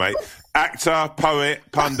you what, mate. Actor, poet,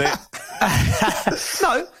 pundit.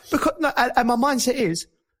 No, and my mindset is,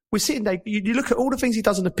 we're sitting there, you look at all the things he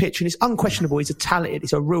does on the pitch, and it's unquestionable, he's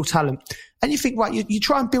a real talent. And you think, right, you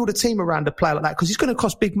try and build a team around a player like that, because he's going to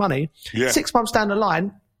cost big money. Yeah. 6 months down the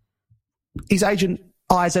line, his agent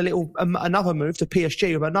eyes another move to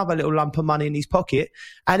PSG with another little lump of money in his pocket,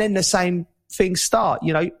 and then the same things start.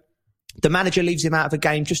 You know, the manager leaves him out of a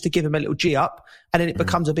game just to give him a little G up, and then it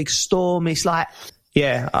becomes a big storm. It's like,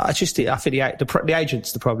 Yeah, I think the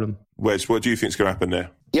agent's the problem. Wes, what do you think's going to happen there?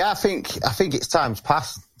 Yeah, I think it's time's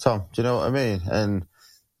passed, Tom. Do you know what I mean?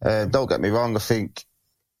 And don't get me wrong, I think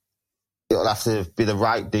it'll have to be the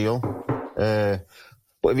right deal. But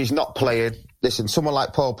if he's not playing, listen, someone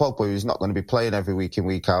like Paul Pogba, who's not going to be playing every week in,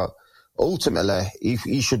 week out, ultimately,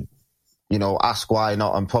 he should, ask why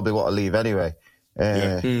not and probably want to leave anyway.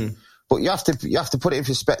 But you have to put it in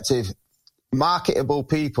perspective. Marketable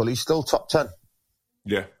people, he's still top 10.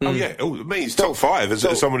 Yeah. Oh, yeah. I mean, he's top 5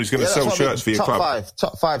 as someone who's going to sell shirts for your club.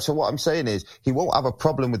 Top 5. So what I'm saying is he won't have a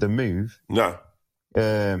problem with the move. No.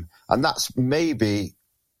 And that's maybe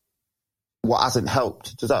what hasn't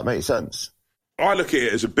helped. Does that make sense? I look at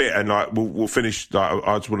it as a bit, and we'll finish.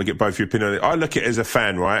 I just want to get both your opinion on it. I look at it as a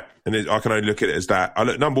fan, right? And I can only look at it as that. I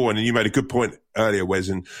look, number one, and you made a good point earlier, Wes.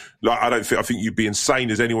 And I think you'd be insane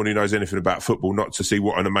as anyone who knows anything about football not to see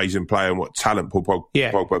what an amazing player and what talent Paul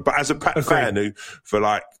Pogba. But as a fan who,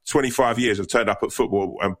 for 25 years, have turned up at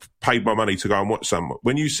football and paid my money to go and watch some.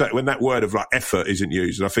 When that word of effort isn't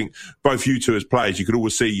used, and I think both you two as players, you could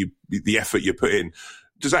always see the effort you put in.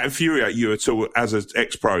 Does that infuriate you at all as an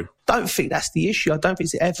ex-pro? I don't think that's the issue. I don't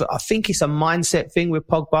think it's ever. I think it's a mindset thing with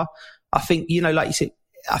Pogba. I think, like you said,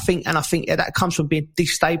 I think that comes from being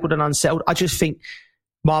destabilised and unsettled. I just think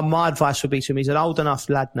my advice would be to him, he's an old enough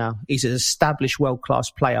lad now. He's an established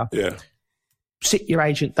world-class player. Yeah. Sit your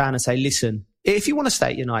agent down and say, listen, if you want to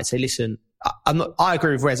stay at United, say, listen, I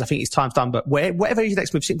agree with Rez. I think it's time's done, but whatever his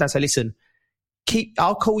next move, sit down and say, listen,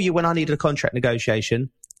 I'll call you when I need a contract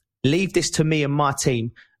negotiation. Leave this to me and my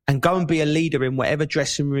team and go and be a leader in whatever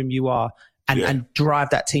dressing room you are and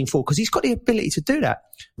drive that team forward. Because he's got the ability to do that.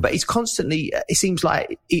 But he's constantly, it seems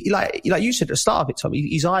like you said at the start of it, Tom,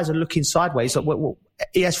 his eyes are looking sideways. Like, well,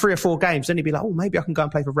 he has 3 or 4 games. Then he'd be like, oh, maybe I can go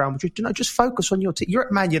and play for Real Madrid. Just focus on your team. You're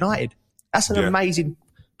at Man United. That's an amazing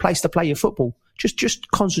place to play your football.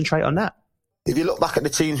 Just concentrate on that. If you look back at the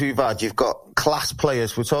teams we've had, you've got class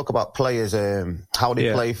players. We'll talk about players, how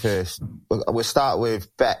they play first. We'll start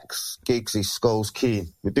with Becks, Giggsy, Scholes,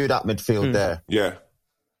 Keane. We do that midfield there. Yeah.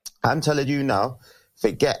 I'm telling you now, if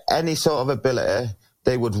they get any sort of ability,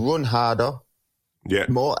 they would run harder,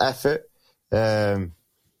 more effort. They'll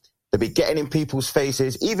be getting in people's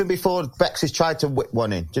faces, even before Becks has tried to whip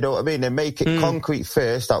one in. Do you know what I mean? They make it concrete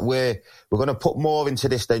first, that we're going to put more into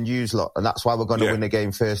this than use lot, and that's why we're going to win the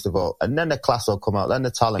game first of all. And then the class will come out, then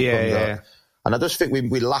the talent comes out. And I just think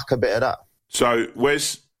we lack a bit of that. So,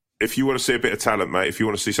 Wes, if you want to see a bit of talent, mate, if you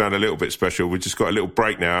want to see something a little bit special, we've just got a little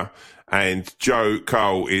break now, and Joe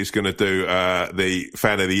Cole is going to do the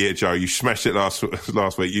Fan of the Year. Joe, you smashed it last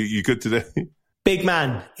week. You good today? Big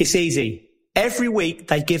man, it's easy. Every week,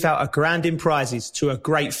 they give out a grand in prizes to a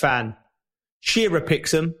great fan. Shearer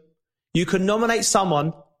picks them. You can nominate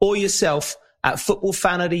someone or yourself at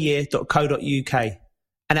footballfanoftheyear.co.uk.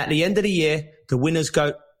 And at the end of the year, the winners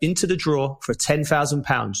go into the draw for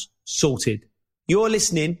 £10,000. Sorted. You're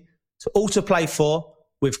listening to All to Play For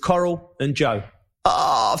with Coral and Joe.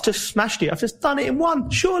 Oh, I've just smashed it. I've just done it in one,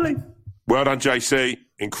 surely. Well done, JC.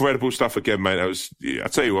 Incredible stuff again, mate. I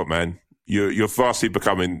tell you what, man. You're vastly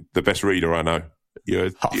becoming the best reader I know.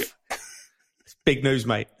 It's big news,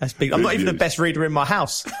 mate. That's big. I'm not even the best reader in my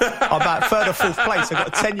house. I'm about 3rd or 4th place. I've got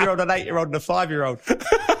a 10-year-old, an 8-year-old and a 5-year-old.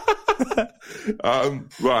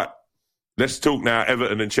 Right. Let's talk now.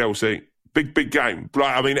 Everton and Chelsea. Big game.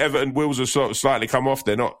 Everton wheels have sort of slightly come off.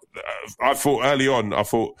 They're not. I thought early on, I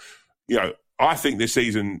think this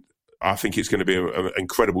season, I think it's going to be an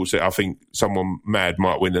incredible set. I think someone mad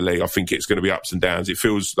might win the league. I think it's going to be ups and downs. It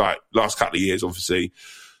feels like last couple of years, obviously,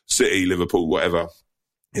 City, Liverpool, whatever.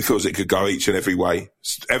 It feels it could go each and every way.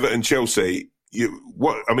 Everton, Chelsea. You've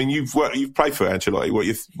played for Ancelotti. What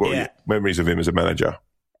are your memories of him as a manager?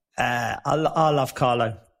 I love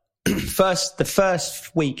Carlo. The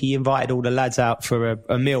first week he invited all the lads out for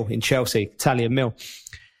a meal in Chelsea, Italian meal.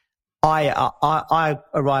 I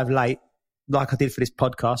arrived late, like I did for this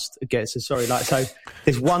podcast again. So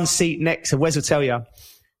there's one seat next. So Wes will tell you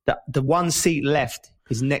that the one seat left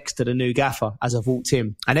is next to the new gaffer as I've walked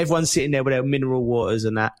in, and everyone's sitting there with their mineral waters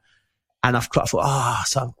and that. And I thought,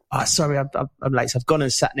 sorry, I'm late. So I've gone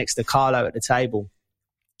and sat next to Carlo at the table,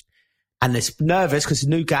 and they're nervous because the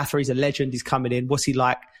new gaffer, he's a legend. He's coming in. What's he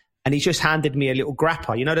like? And he just handed me a little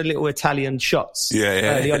grappa, the little Italian shots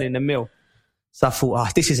early on in the meal. So I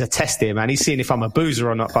thought, this is a test here, man. He's seeing if I'm a boozer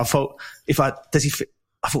or not. But I thought, I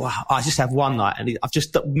just have one night. And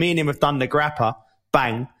me and him have done the grappa,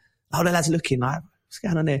 bang. Oh, the lad's looking like, what's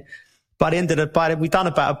going on here? By the end of we've done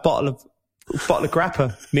about a bottle of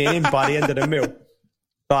grappa, me and him, by the end of the meal.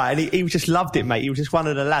 And he just loved it, mate. He was just one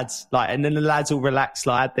of the lads. And then the lads all relaxed,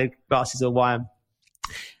 had their glasses of wine.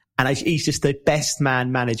 And he's just the best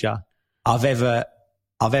man manager I've ever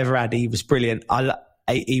had. He was brilliant.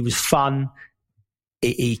 He was fun.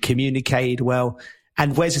 He communicated well.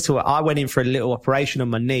 And Wes, I went in for a little operation on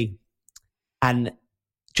my knee, and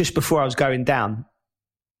just before I was going down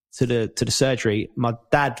to the surgery, my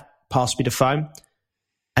dad passed me the phone,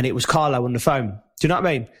 and it was Carlo on the phone. Do you know what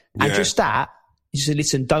I mean? Yeah. And just that, he said,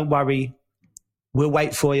 "Listen, don't worry, we'll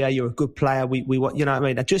wait for you. You're a good player. We want, you know what I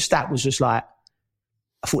mean?" And just that was just like,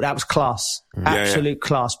 I thought that was class, absolute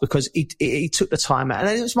class, because he took the time out.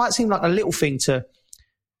 And it might seem like a little thing to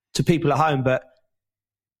people at home, but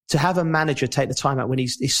to have a manager take the time out when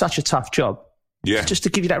he's such a tough job, just to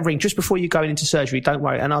give you that ring just before you're going into surgery, don't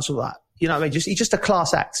worry. And I was like, you know what I mean? He's just a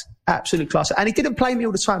class act, absolute class act. And he didn't play me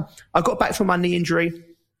all the time. I got back from my knee injury.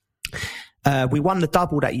 We won the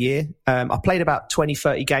double that year. I played about 20,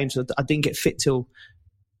 30 games. I didn't get fit till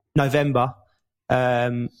November.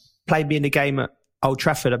 Played me in the game at Old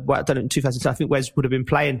Trafford. I don't know, in 2010, I think Wes would have been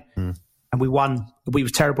playing. And we won. We were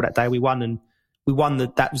terrible that day. We won, and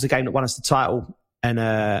that was the game that won us the title. And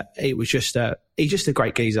it was just he's just a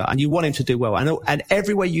great geezer, and you want him to do well. And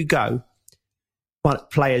everywhere you go, the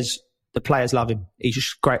players love him. He's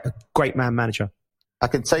just a great man manager. I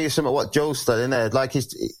can tell you something what Joe said in there. Like,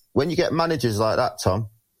 when you get managers like that, Tom,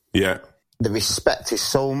 the respect is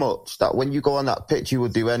so much that when you go on that pitch, you will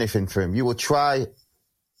do anything for him. You will try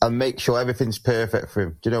and make sure everything's perfect for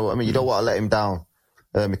him. Do you know what I mean? You don't want to let him down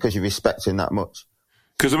because you respect him that much.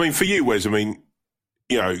 Because, I mean, for you, Wes, I mean,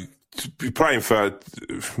 you know, to be playing for,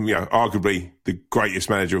 you know, arguably the greatest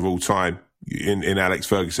manager of all time in Alex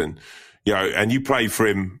Ferguson, you know, and you played for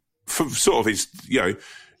him for sort of his, you know,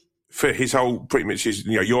 for his whole, pretty much his,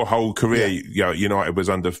 you know, your whole career, you know, United was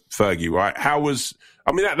under Fergie, right? How was,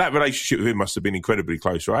 I mean, that relationship with him must have been incredibly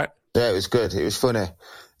close, right? Yeah, it was good. It was funny.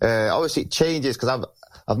 Obviously it changes because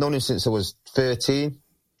I've known him since I was 13,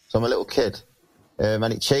 so I'm a little kid.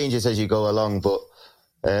 And it changes as you go along, but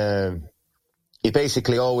he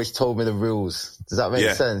basically always told me the rules. Does that make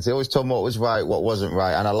sense? He always told me what was right, what wasn't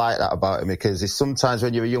right. And I like that about him because it's sometimes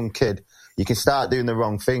when you're a young kid, you can start doing the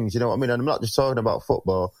wrong things. You know what I mean? And I'm not just talking about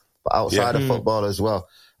football, but outside of football as well.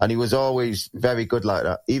 And he was always very good like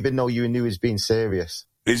that, even though you knew he was being serious.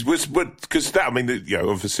 Because that, I mean, you know,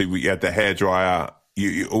 obviously we had the hairdryer,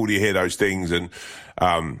 you all you hear those things. And,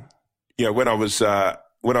 you know, when I was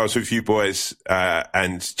with you boys,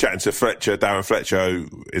 and chatting to Fletcher, Darren Fletcher,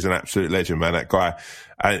 who is an absolute legend, man, that guy.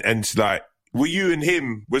 And like, were you and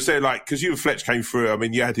him, was there like, cause you and Fletch came through, I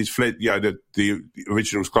mean, you had his you know, the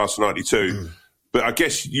originals class of 92. But I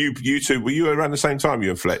guess you two, were you around the same time, you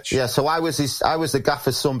and Fletch? Yeah, so I was the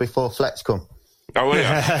gaffer's son before Fletch come. Oh, were you?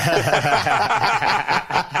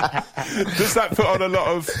 Does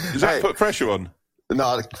that put pressure on?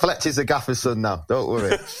 No, Fletch is the gaffer's son now. Don't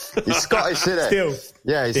worry. He's Scottish, isn't it? Still.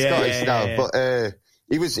 Yeah, he's Scottish now. Yeah. But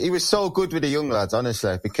he was so good with the young lads,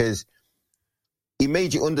 honestly, because he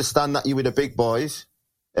made you understand that you were the big boys.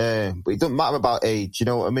 But it doesn't matter about age, you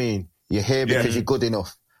know what I mean? You're here because you're good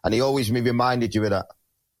enough. And he always reminded you of that.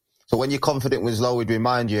 So when your confidence was low, he'd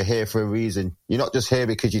remind you you're here for a reason. You're not just here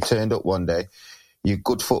because you turned up one day. You're a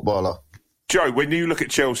good footballer. Joe, when you look at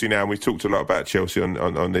Chelsea now, and we've talked a lot about Chelsea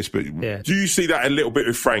on this, but do you see that a little bit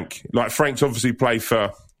with Frank? Like, Frank's obviously played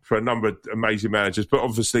for a number of amazing managers, but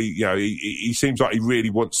obviously, you know, he seems like he really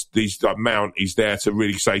wants these, like Mount, he's there to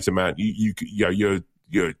really say to Mount, I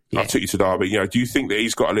took you to Derby, you know, do you think that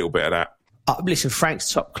he's got a little bit of that? Listen,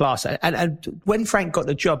 Frank's top class. And when Frank got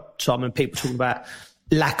the job, Tom, and people talking about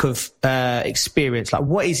lack of experience, like,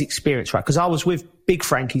 what is experience, right? Because I was with Big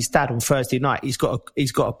Frankie's dad on Thursday night. He's got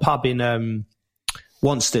a pub in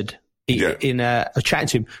Wanstead. Chatting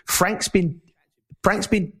to him. Frank's been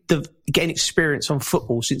getting experience on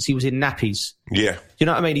football since he was in nappies. Yeah, you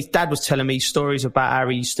know what I mean. His dad was telling me stories about how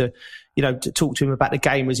he used to, you know, to talk to him about the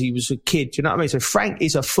game as he was a kid. You know what I mean? So Frank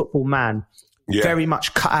is a football man, very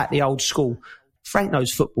much cut out the old school. Frank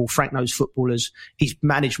knows football. Frank knows footballers. He's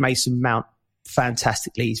managed Mason Mount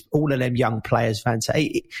fantastically. He's all of them young players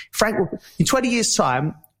fantastic. Frank, in 20 years'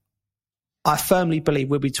 time, I firmly believe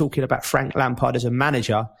we'll be talking about Frank Lampard as a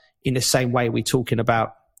manager in the same way we're talking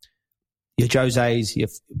about your Jose's, your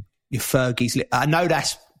Fergies. I know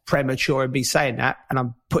that's premature in me saying that, and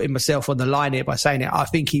I'm putting myself on the line here by saying it. I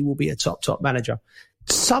think he will be a top manager.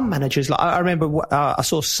 Some managers, like I remember I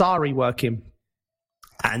saw Sarri working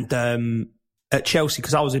and at Chelsea,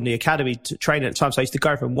 because I was in the academy to train at the time, so I used to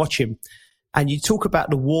go over and watch him. And you talk about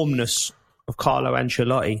the warmness of Carlo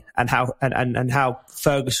Ancelotti and how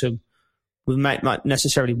Ferguson was not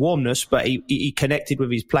necessarily warmness, but he connected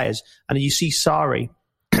with his players. And you see Sarri,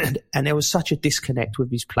 and there was such a disconnect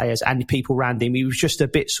with his players and the people around him. He was just a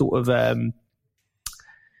bit sort of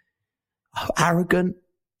arrogant.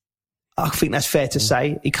 I think that's fair to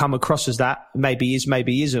say. He come across as that. Maybe he is,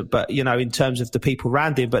 maybe he isn't. But, in terms of the people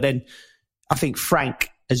around him. But then I think Frank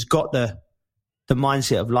has got the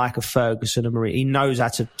mindset of like a Ferguson and Mourinho. He knows how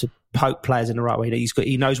to poke players in the right way.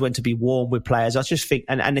 He knows when to be warm with players. I just think,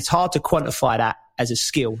 and it's hard to quantify that as a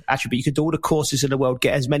skill attribute. You could do all the courses in the world,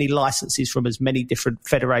 get as many licenses from as many different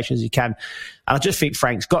federations as you can. And I just think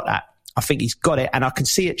Frank's got that. I think he's got it. And I can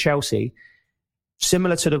see at Chelsea,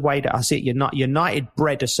 similar to the way that I see it, United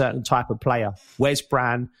bred a certain type of player. Wes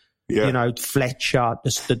Brown, Fletcher,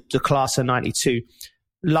 the class of 92.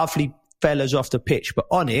 Lovely fellas off the pitch, but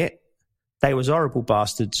on it, they was horrible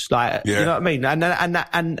bastards. You know what I mean?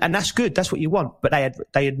 And that's good. That's what you want. But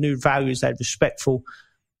they had new values. They had respectful,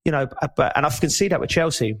 and I can see that with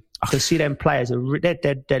Chelsea. I can see them players.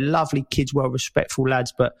 They're lovely kids, well respectful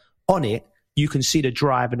lads. But on it, you can see the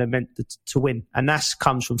drive and the meant to win, and that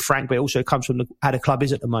comes from Frank, but it also comes from how the club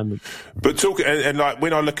is at the moment. But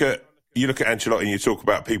when I look at Ancelotti, and you talk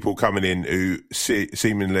about people coming in who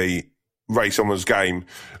seemingly raise someone's game.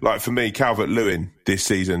 Like for me, Calvert-Lewin this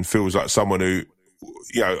season feels like someone who,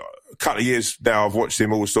 a couple of years now I've watched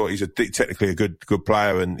him, always thought he's technically a good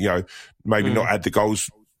player, and maybe not added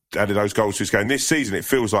those goals to his game. This season it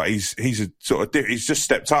feels like he's just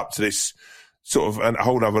stepped up to this sort of a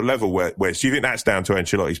whole other level. Where do you think that's down to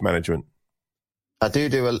Ancelotti's management? I do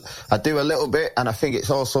a little bit, and I think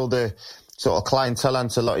it's also the sort of clientele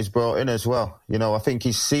Ancelotti's brought in as well. I think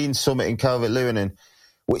he's seen something in Calvert-Lewin, and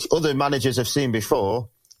which other managers have seen before,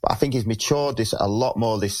 but I think he's matured this a lot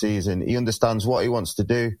more this season. He understands what he wants to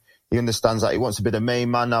do. He understands that he wants to be the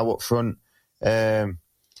main man now up front.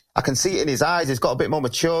 I can see it in his eyes. He's got a bit more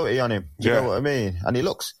maturity on him. Do you know what I mean? And he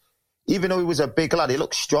looks, even though he was a big lad, he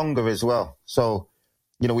looks stronger as well. So,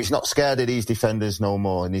 he's not scared of these defenders no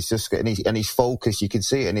more. And he's focused. You can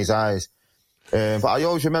see it in his eyes. But I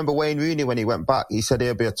always remember Wayne Rooney, when he went back, he said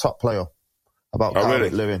he'll be a top player about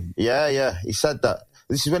Calvert-Lewin. Yeah. He said that.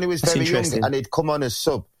 This is when he was very young, and he'd come on as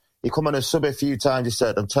sub. He'd come on as sub a few times. He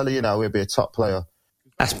said, "I'm telling you now, he'll be a top player."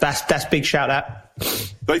 That's big shout out.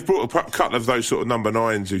 They've brought a couple of those sort of number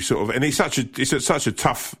nines who and it's such a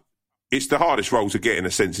tough. It's the hardest role to get, in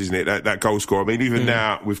a sense, isn't it? That goal scorer. I mean, even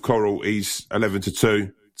now with Coral, he's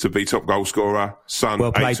 11-2 to be top goal scorer. Son,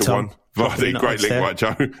 well played, 8-1. Vardy, great link, right,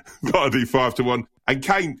 Joe? Vardy 5-1, and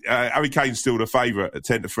Kane. Harry Kane's still the favourite at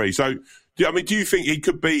 10-3. So, do you think he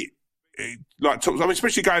could be?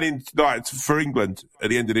 Especially going in for England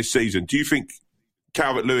at the end of this season, do you think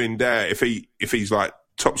Calvert-Lewin there, if he's like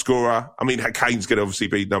top scorer? I mean, Kane's going to obviously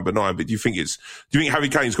be number 9, but do you think Harry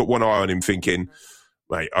Kane's got one eye on him, thinking,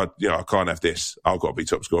 mate, I can't have this. I've got to be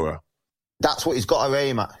top scorer. That's what he's got to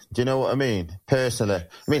aim at. Do you know what I mean? Personally,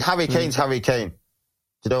 I mean, Harry Kane's Harry Kane. Do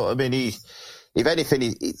you know what I mean? If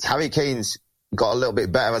anything, Harry Kane's got a little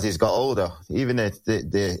bit better as he's got older. Even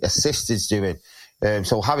the assists he's doing.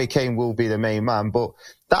 So Harry Kane will be the main man, but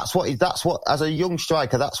that's what as a young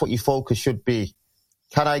striker, that's what your focus should be.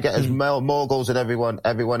 Can I get as more goals than everyone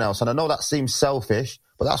else? And I know that seems selfish,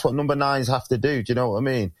 but that's what number 9s have to do. Do you know what I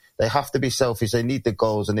mean? They have to be selfish. They need the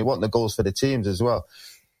goals, and they want the goals for the teams as well.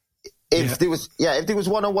 If there was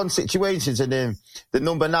one-on-one situations and then the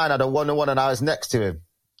number 9 had a one-on-one and I was next to him,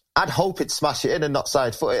 I'd hope he'd smash it in and not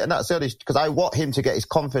side foot it. And that's the only, because I want him to get his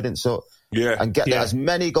confidence up and get as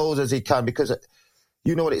many goals as he can, because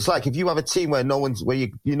you know what it's like. If you have a team where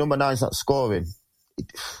your number 9's not scoring,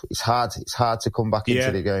 it's hard to come back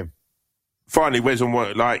into the game. Finally, Wes, on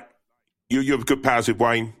what, like, you have good powers with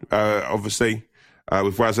Wayne, obviously,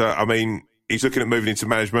 with Wazza. I mean, he's looking at moving into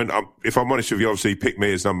management. If I'm honest with you, obviously he picked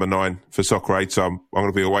me as number 9 for Soccer Aid, so I'm going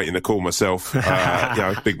to be awaiting the call myself.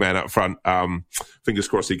 Big man up front. Fingers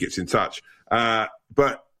crossed he gets in touch. But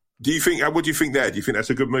what do you think there? Do you think that's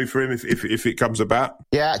a good move for him if it comes about?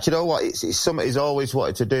 Yeah, do you know what? It's something he's always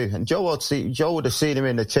wanted to do. And Joe would have seen him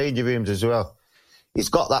in the changing rooms as well. He's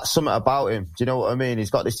got that something about him. Do you know what I mean?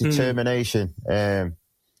 He's got this determination.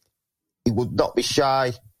 He would not be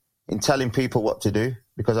shy in telling people what to do,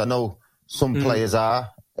 because I know some players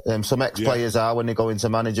are, some ex-players are when they go into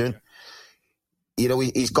managing.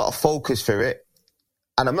 He's got a focus for it.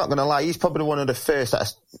 And I'm not going to lie, he's probably one of the first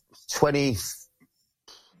that's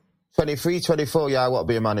 23, 24, I want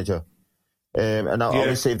to be a manager.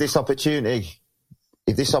 Obviously, if this opportunity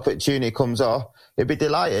comes off, he'd be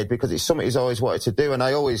delighted, because it's something he's always wanted to do. And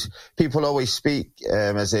people always speak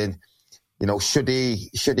as in, should he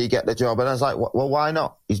get the job? And I was like, well, why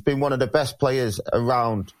not? He's been one of the best players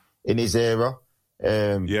around in his era.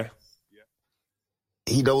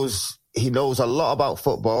 He knows a lot about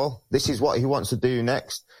football. This is what he wants to do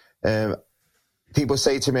next. People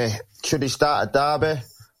say to me, should he start at Derby?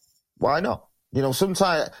 Why not? You know,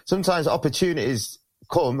 sometimes opportunities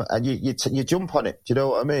come and you jump on it. Do you know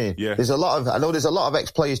what I mean? Yeah. I know there's a lot of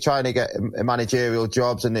ex-players trying to get managerial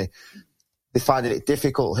jobs and they're finding it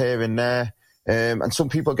difficult here and there. And some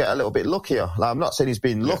people get a little bit luckier. Like, I'm not saying he's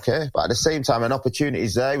been lucky, but at the same time, an opportunity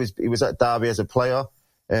is there. He was at Derby as a player.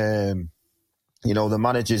 You know, the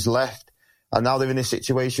manager's left, and now they're in a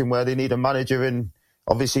situation where they need a manager, and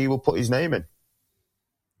obviously he will put his name in.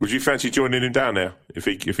 Would you fancy joining him down there if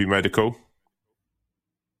he made a call?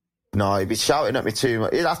 No, he'd be shouting at me too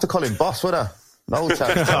much. He'd have to call him boss, would I? No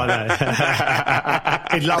chance. Oh, no.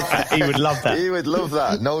 He'd love that. He would love that. He would love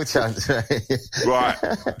that. No chance. Right,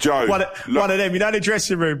 Joe. One of them, you know, in the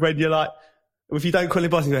dressing room when you're like, if you don't call him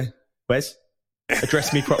boss, you go, Wes,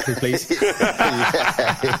 address me properly, please.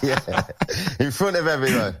 yeah. In front of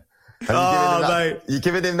everyone. You're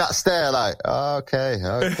giving him that stare like, oh, okay.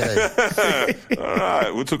 All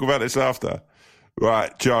right, we'll talk about this after.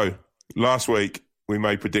 Right, Joe, last week we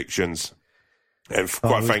made predictions. And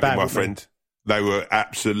quite frankly, my friend, they were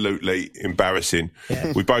absolutely embarrassing.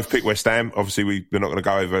 Yeah. We both picked West Ham. Obviously, we're not going to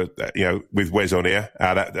go over, with Wes on here,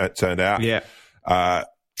 how that turned out. Yeah. I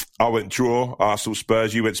went draw, Arsenal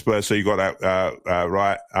Spurs. You went Spurs, so you got that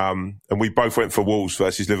right. And we both went for Wolves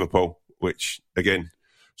versus Liverpool, which, again...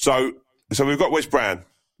 So we've got Wes Brown.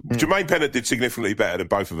 Jermaine Pennant did significantly better than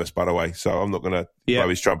both of us, by the way, so I'm not going to blow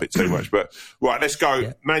his trumpet too much. But, right, let's go.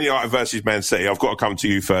 Yeah. Man United versus Man City. I've got to come to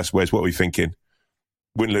you first, Wes. What are we thinking?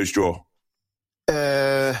 Win, lose, draw?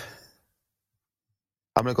 I'm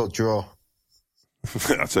going to go draw.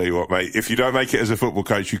 I'll tell you what, mate. If you don't make it as a football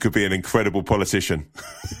coach, you could be an incredible politician.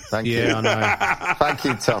 Thank you. I know. Thank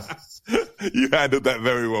you, Tom. You handled that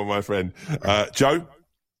very well, my friend. Joe?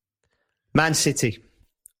 Man City.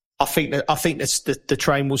 I think the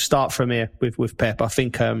train will start from here with Pep. I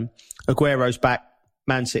think Aguero's back.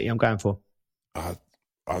 Man City, I'm going for.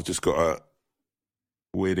 I've just got a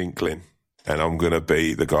weird inkling, and I'm going to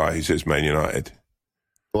be the guy who says Man United.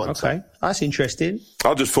 Okay, that's interesting.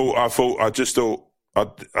 I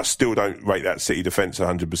still don't rate that City defence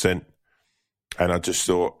 100%, and I just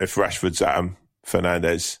thought if Rashford's at him,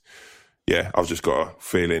 Fernandes, I've just got a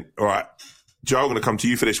feeling. All right, Joe, I'm going to come to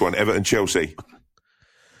you for this one. Everton, Chelsea.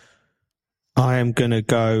 I am going to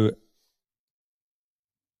go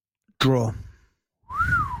draw.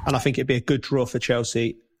 And I think it'd be a good draw for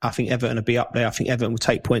Chelsea. I think Everton will be up there. I think Everton will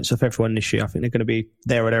take points off everyone this year. I think they're going to be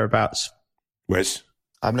there or thereabouts. Wes?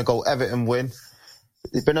 I'm going to go Everton win.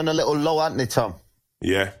 They've been on a little low, haven't they, Tom?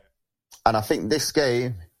 Yeah. And I think this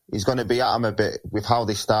game is going to be at them a bit with how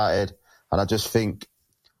they started. And I just think,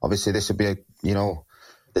 obviously, this would be,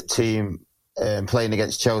 the team playing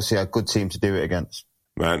against Chelsea, a good team to do it against.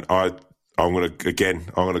 Man, I'm going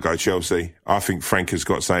to go Chelsea. I think Frank has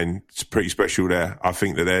got something pretty special there. I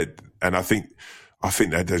think that I think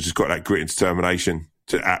they've just got that grit and determination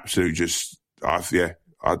to absolutely just, I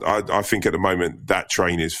think at the moment that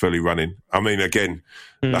train is fully running. I mean, again,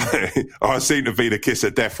 I seem to be the kiss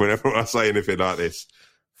of death whenever I say anything like this.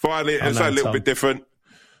 Finally, it's a little bit different.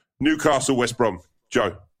 Newcastle, West Brom.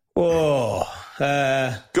 Joe. Oh,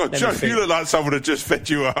 God, Joe, you look like someone had just fed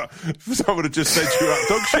you up. Someone had just fed you up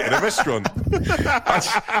dog shit in a restaurant.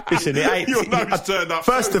 Listen, it ain't. Your nose turned up.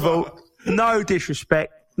 First of all, no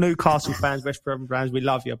disrespect, Newcastle fans, West Brom fans, we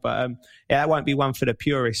love you, but that won't be one for the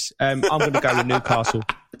purists. I'm going to go with Newcastle.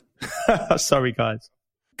 Sorry, guys.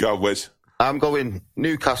 Go on, Wes. I'm going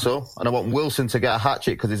Newcastle, and I want Wilson to get a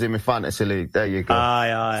hat-trick because he's in my fantasy league. There you go.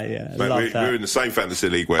 Yeah. Mate, we're in the same fantasy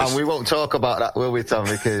league, Wes. And we won't talk about that, will we, Tom?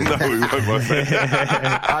 Because no, we won't, my friend.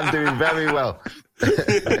 I'm doing very well.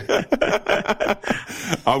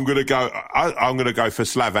 I'm going to go for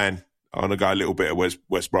Slavan. I'm going to go a little bit of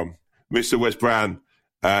West Brom. Mr. Wes Brown,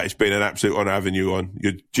 it's been an absolute honour having you on.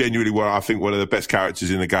 You're genuinely one of the best characters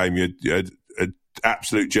in the game. You're an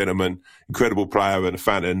absolute gentleman, incredible player, and a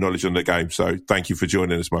fan of knowledge on the game. So thank you for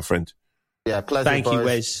joining us, my friend. Yeah, pleasure. Thank boys. you,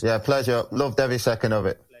 Wes. Yeah, pleasure. Loved every second of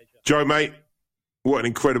it. Joe, mate, what an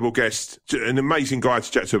incredible guest. An amazing guy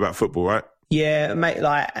to chat to about football, right? Yeah, mate,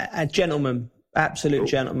 like a gentleman, absolute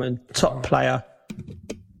gentleman, top player.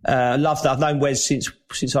 Love that. I've known Wes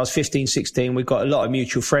since I was 15, 16. We've got a lot of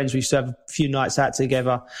mutual friends. We used to have a few nights out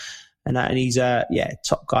together, and he's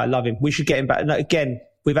top guy. Love him. We should get him back. No, again,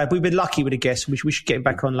 we've been lucky with the guests. We should get him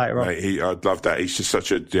back on later on. Mate, I'd love that. He's just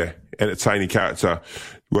such a entertaining character.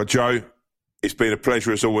 Well, Joe, it's been a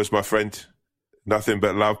pleasure as always, my friend. Nothing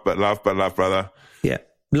but love, brother. Yeah,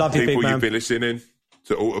 love you, big man. People you've been listening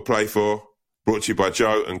to All to Play For. Brought to you by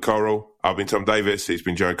Joe and Coral. I've been Tom Davis. He's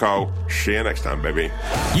been Joe and Cole. See you next time, baby.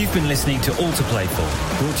 You've been listening to All to Play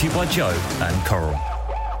For. Brought to you by Joe and Coral.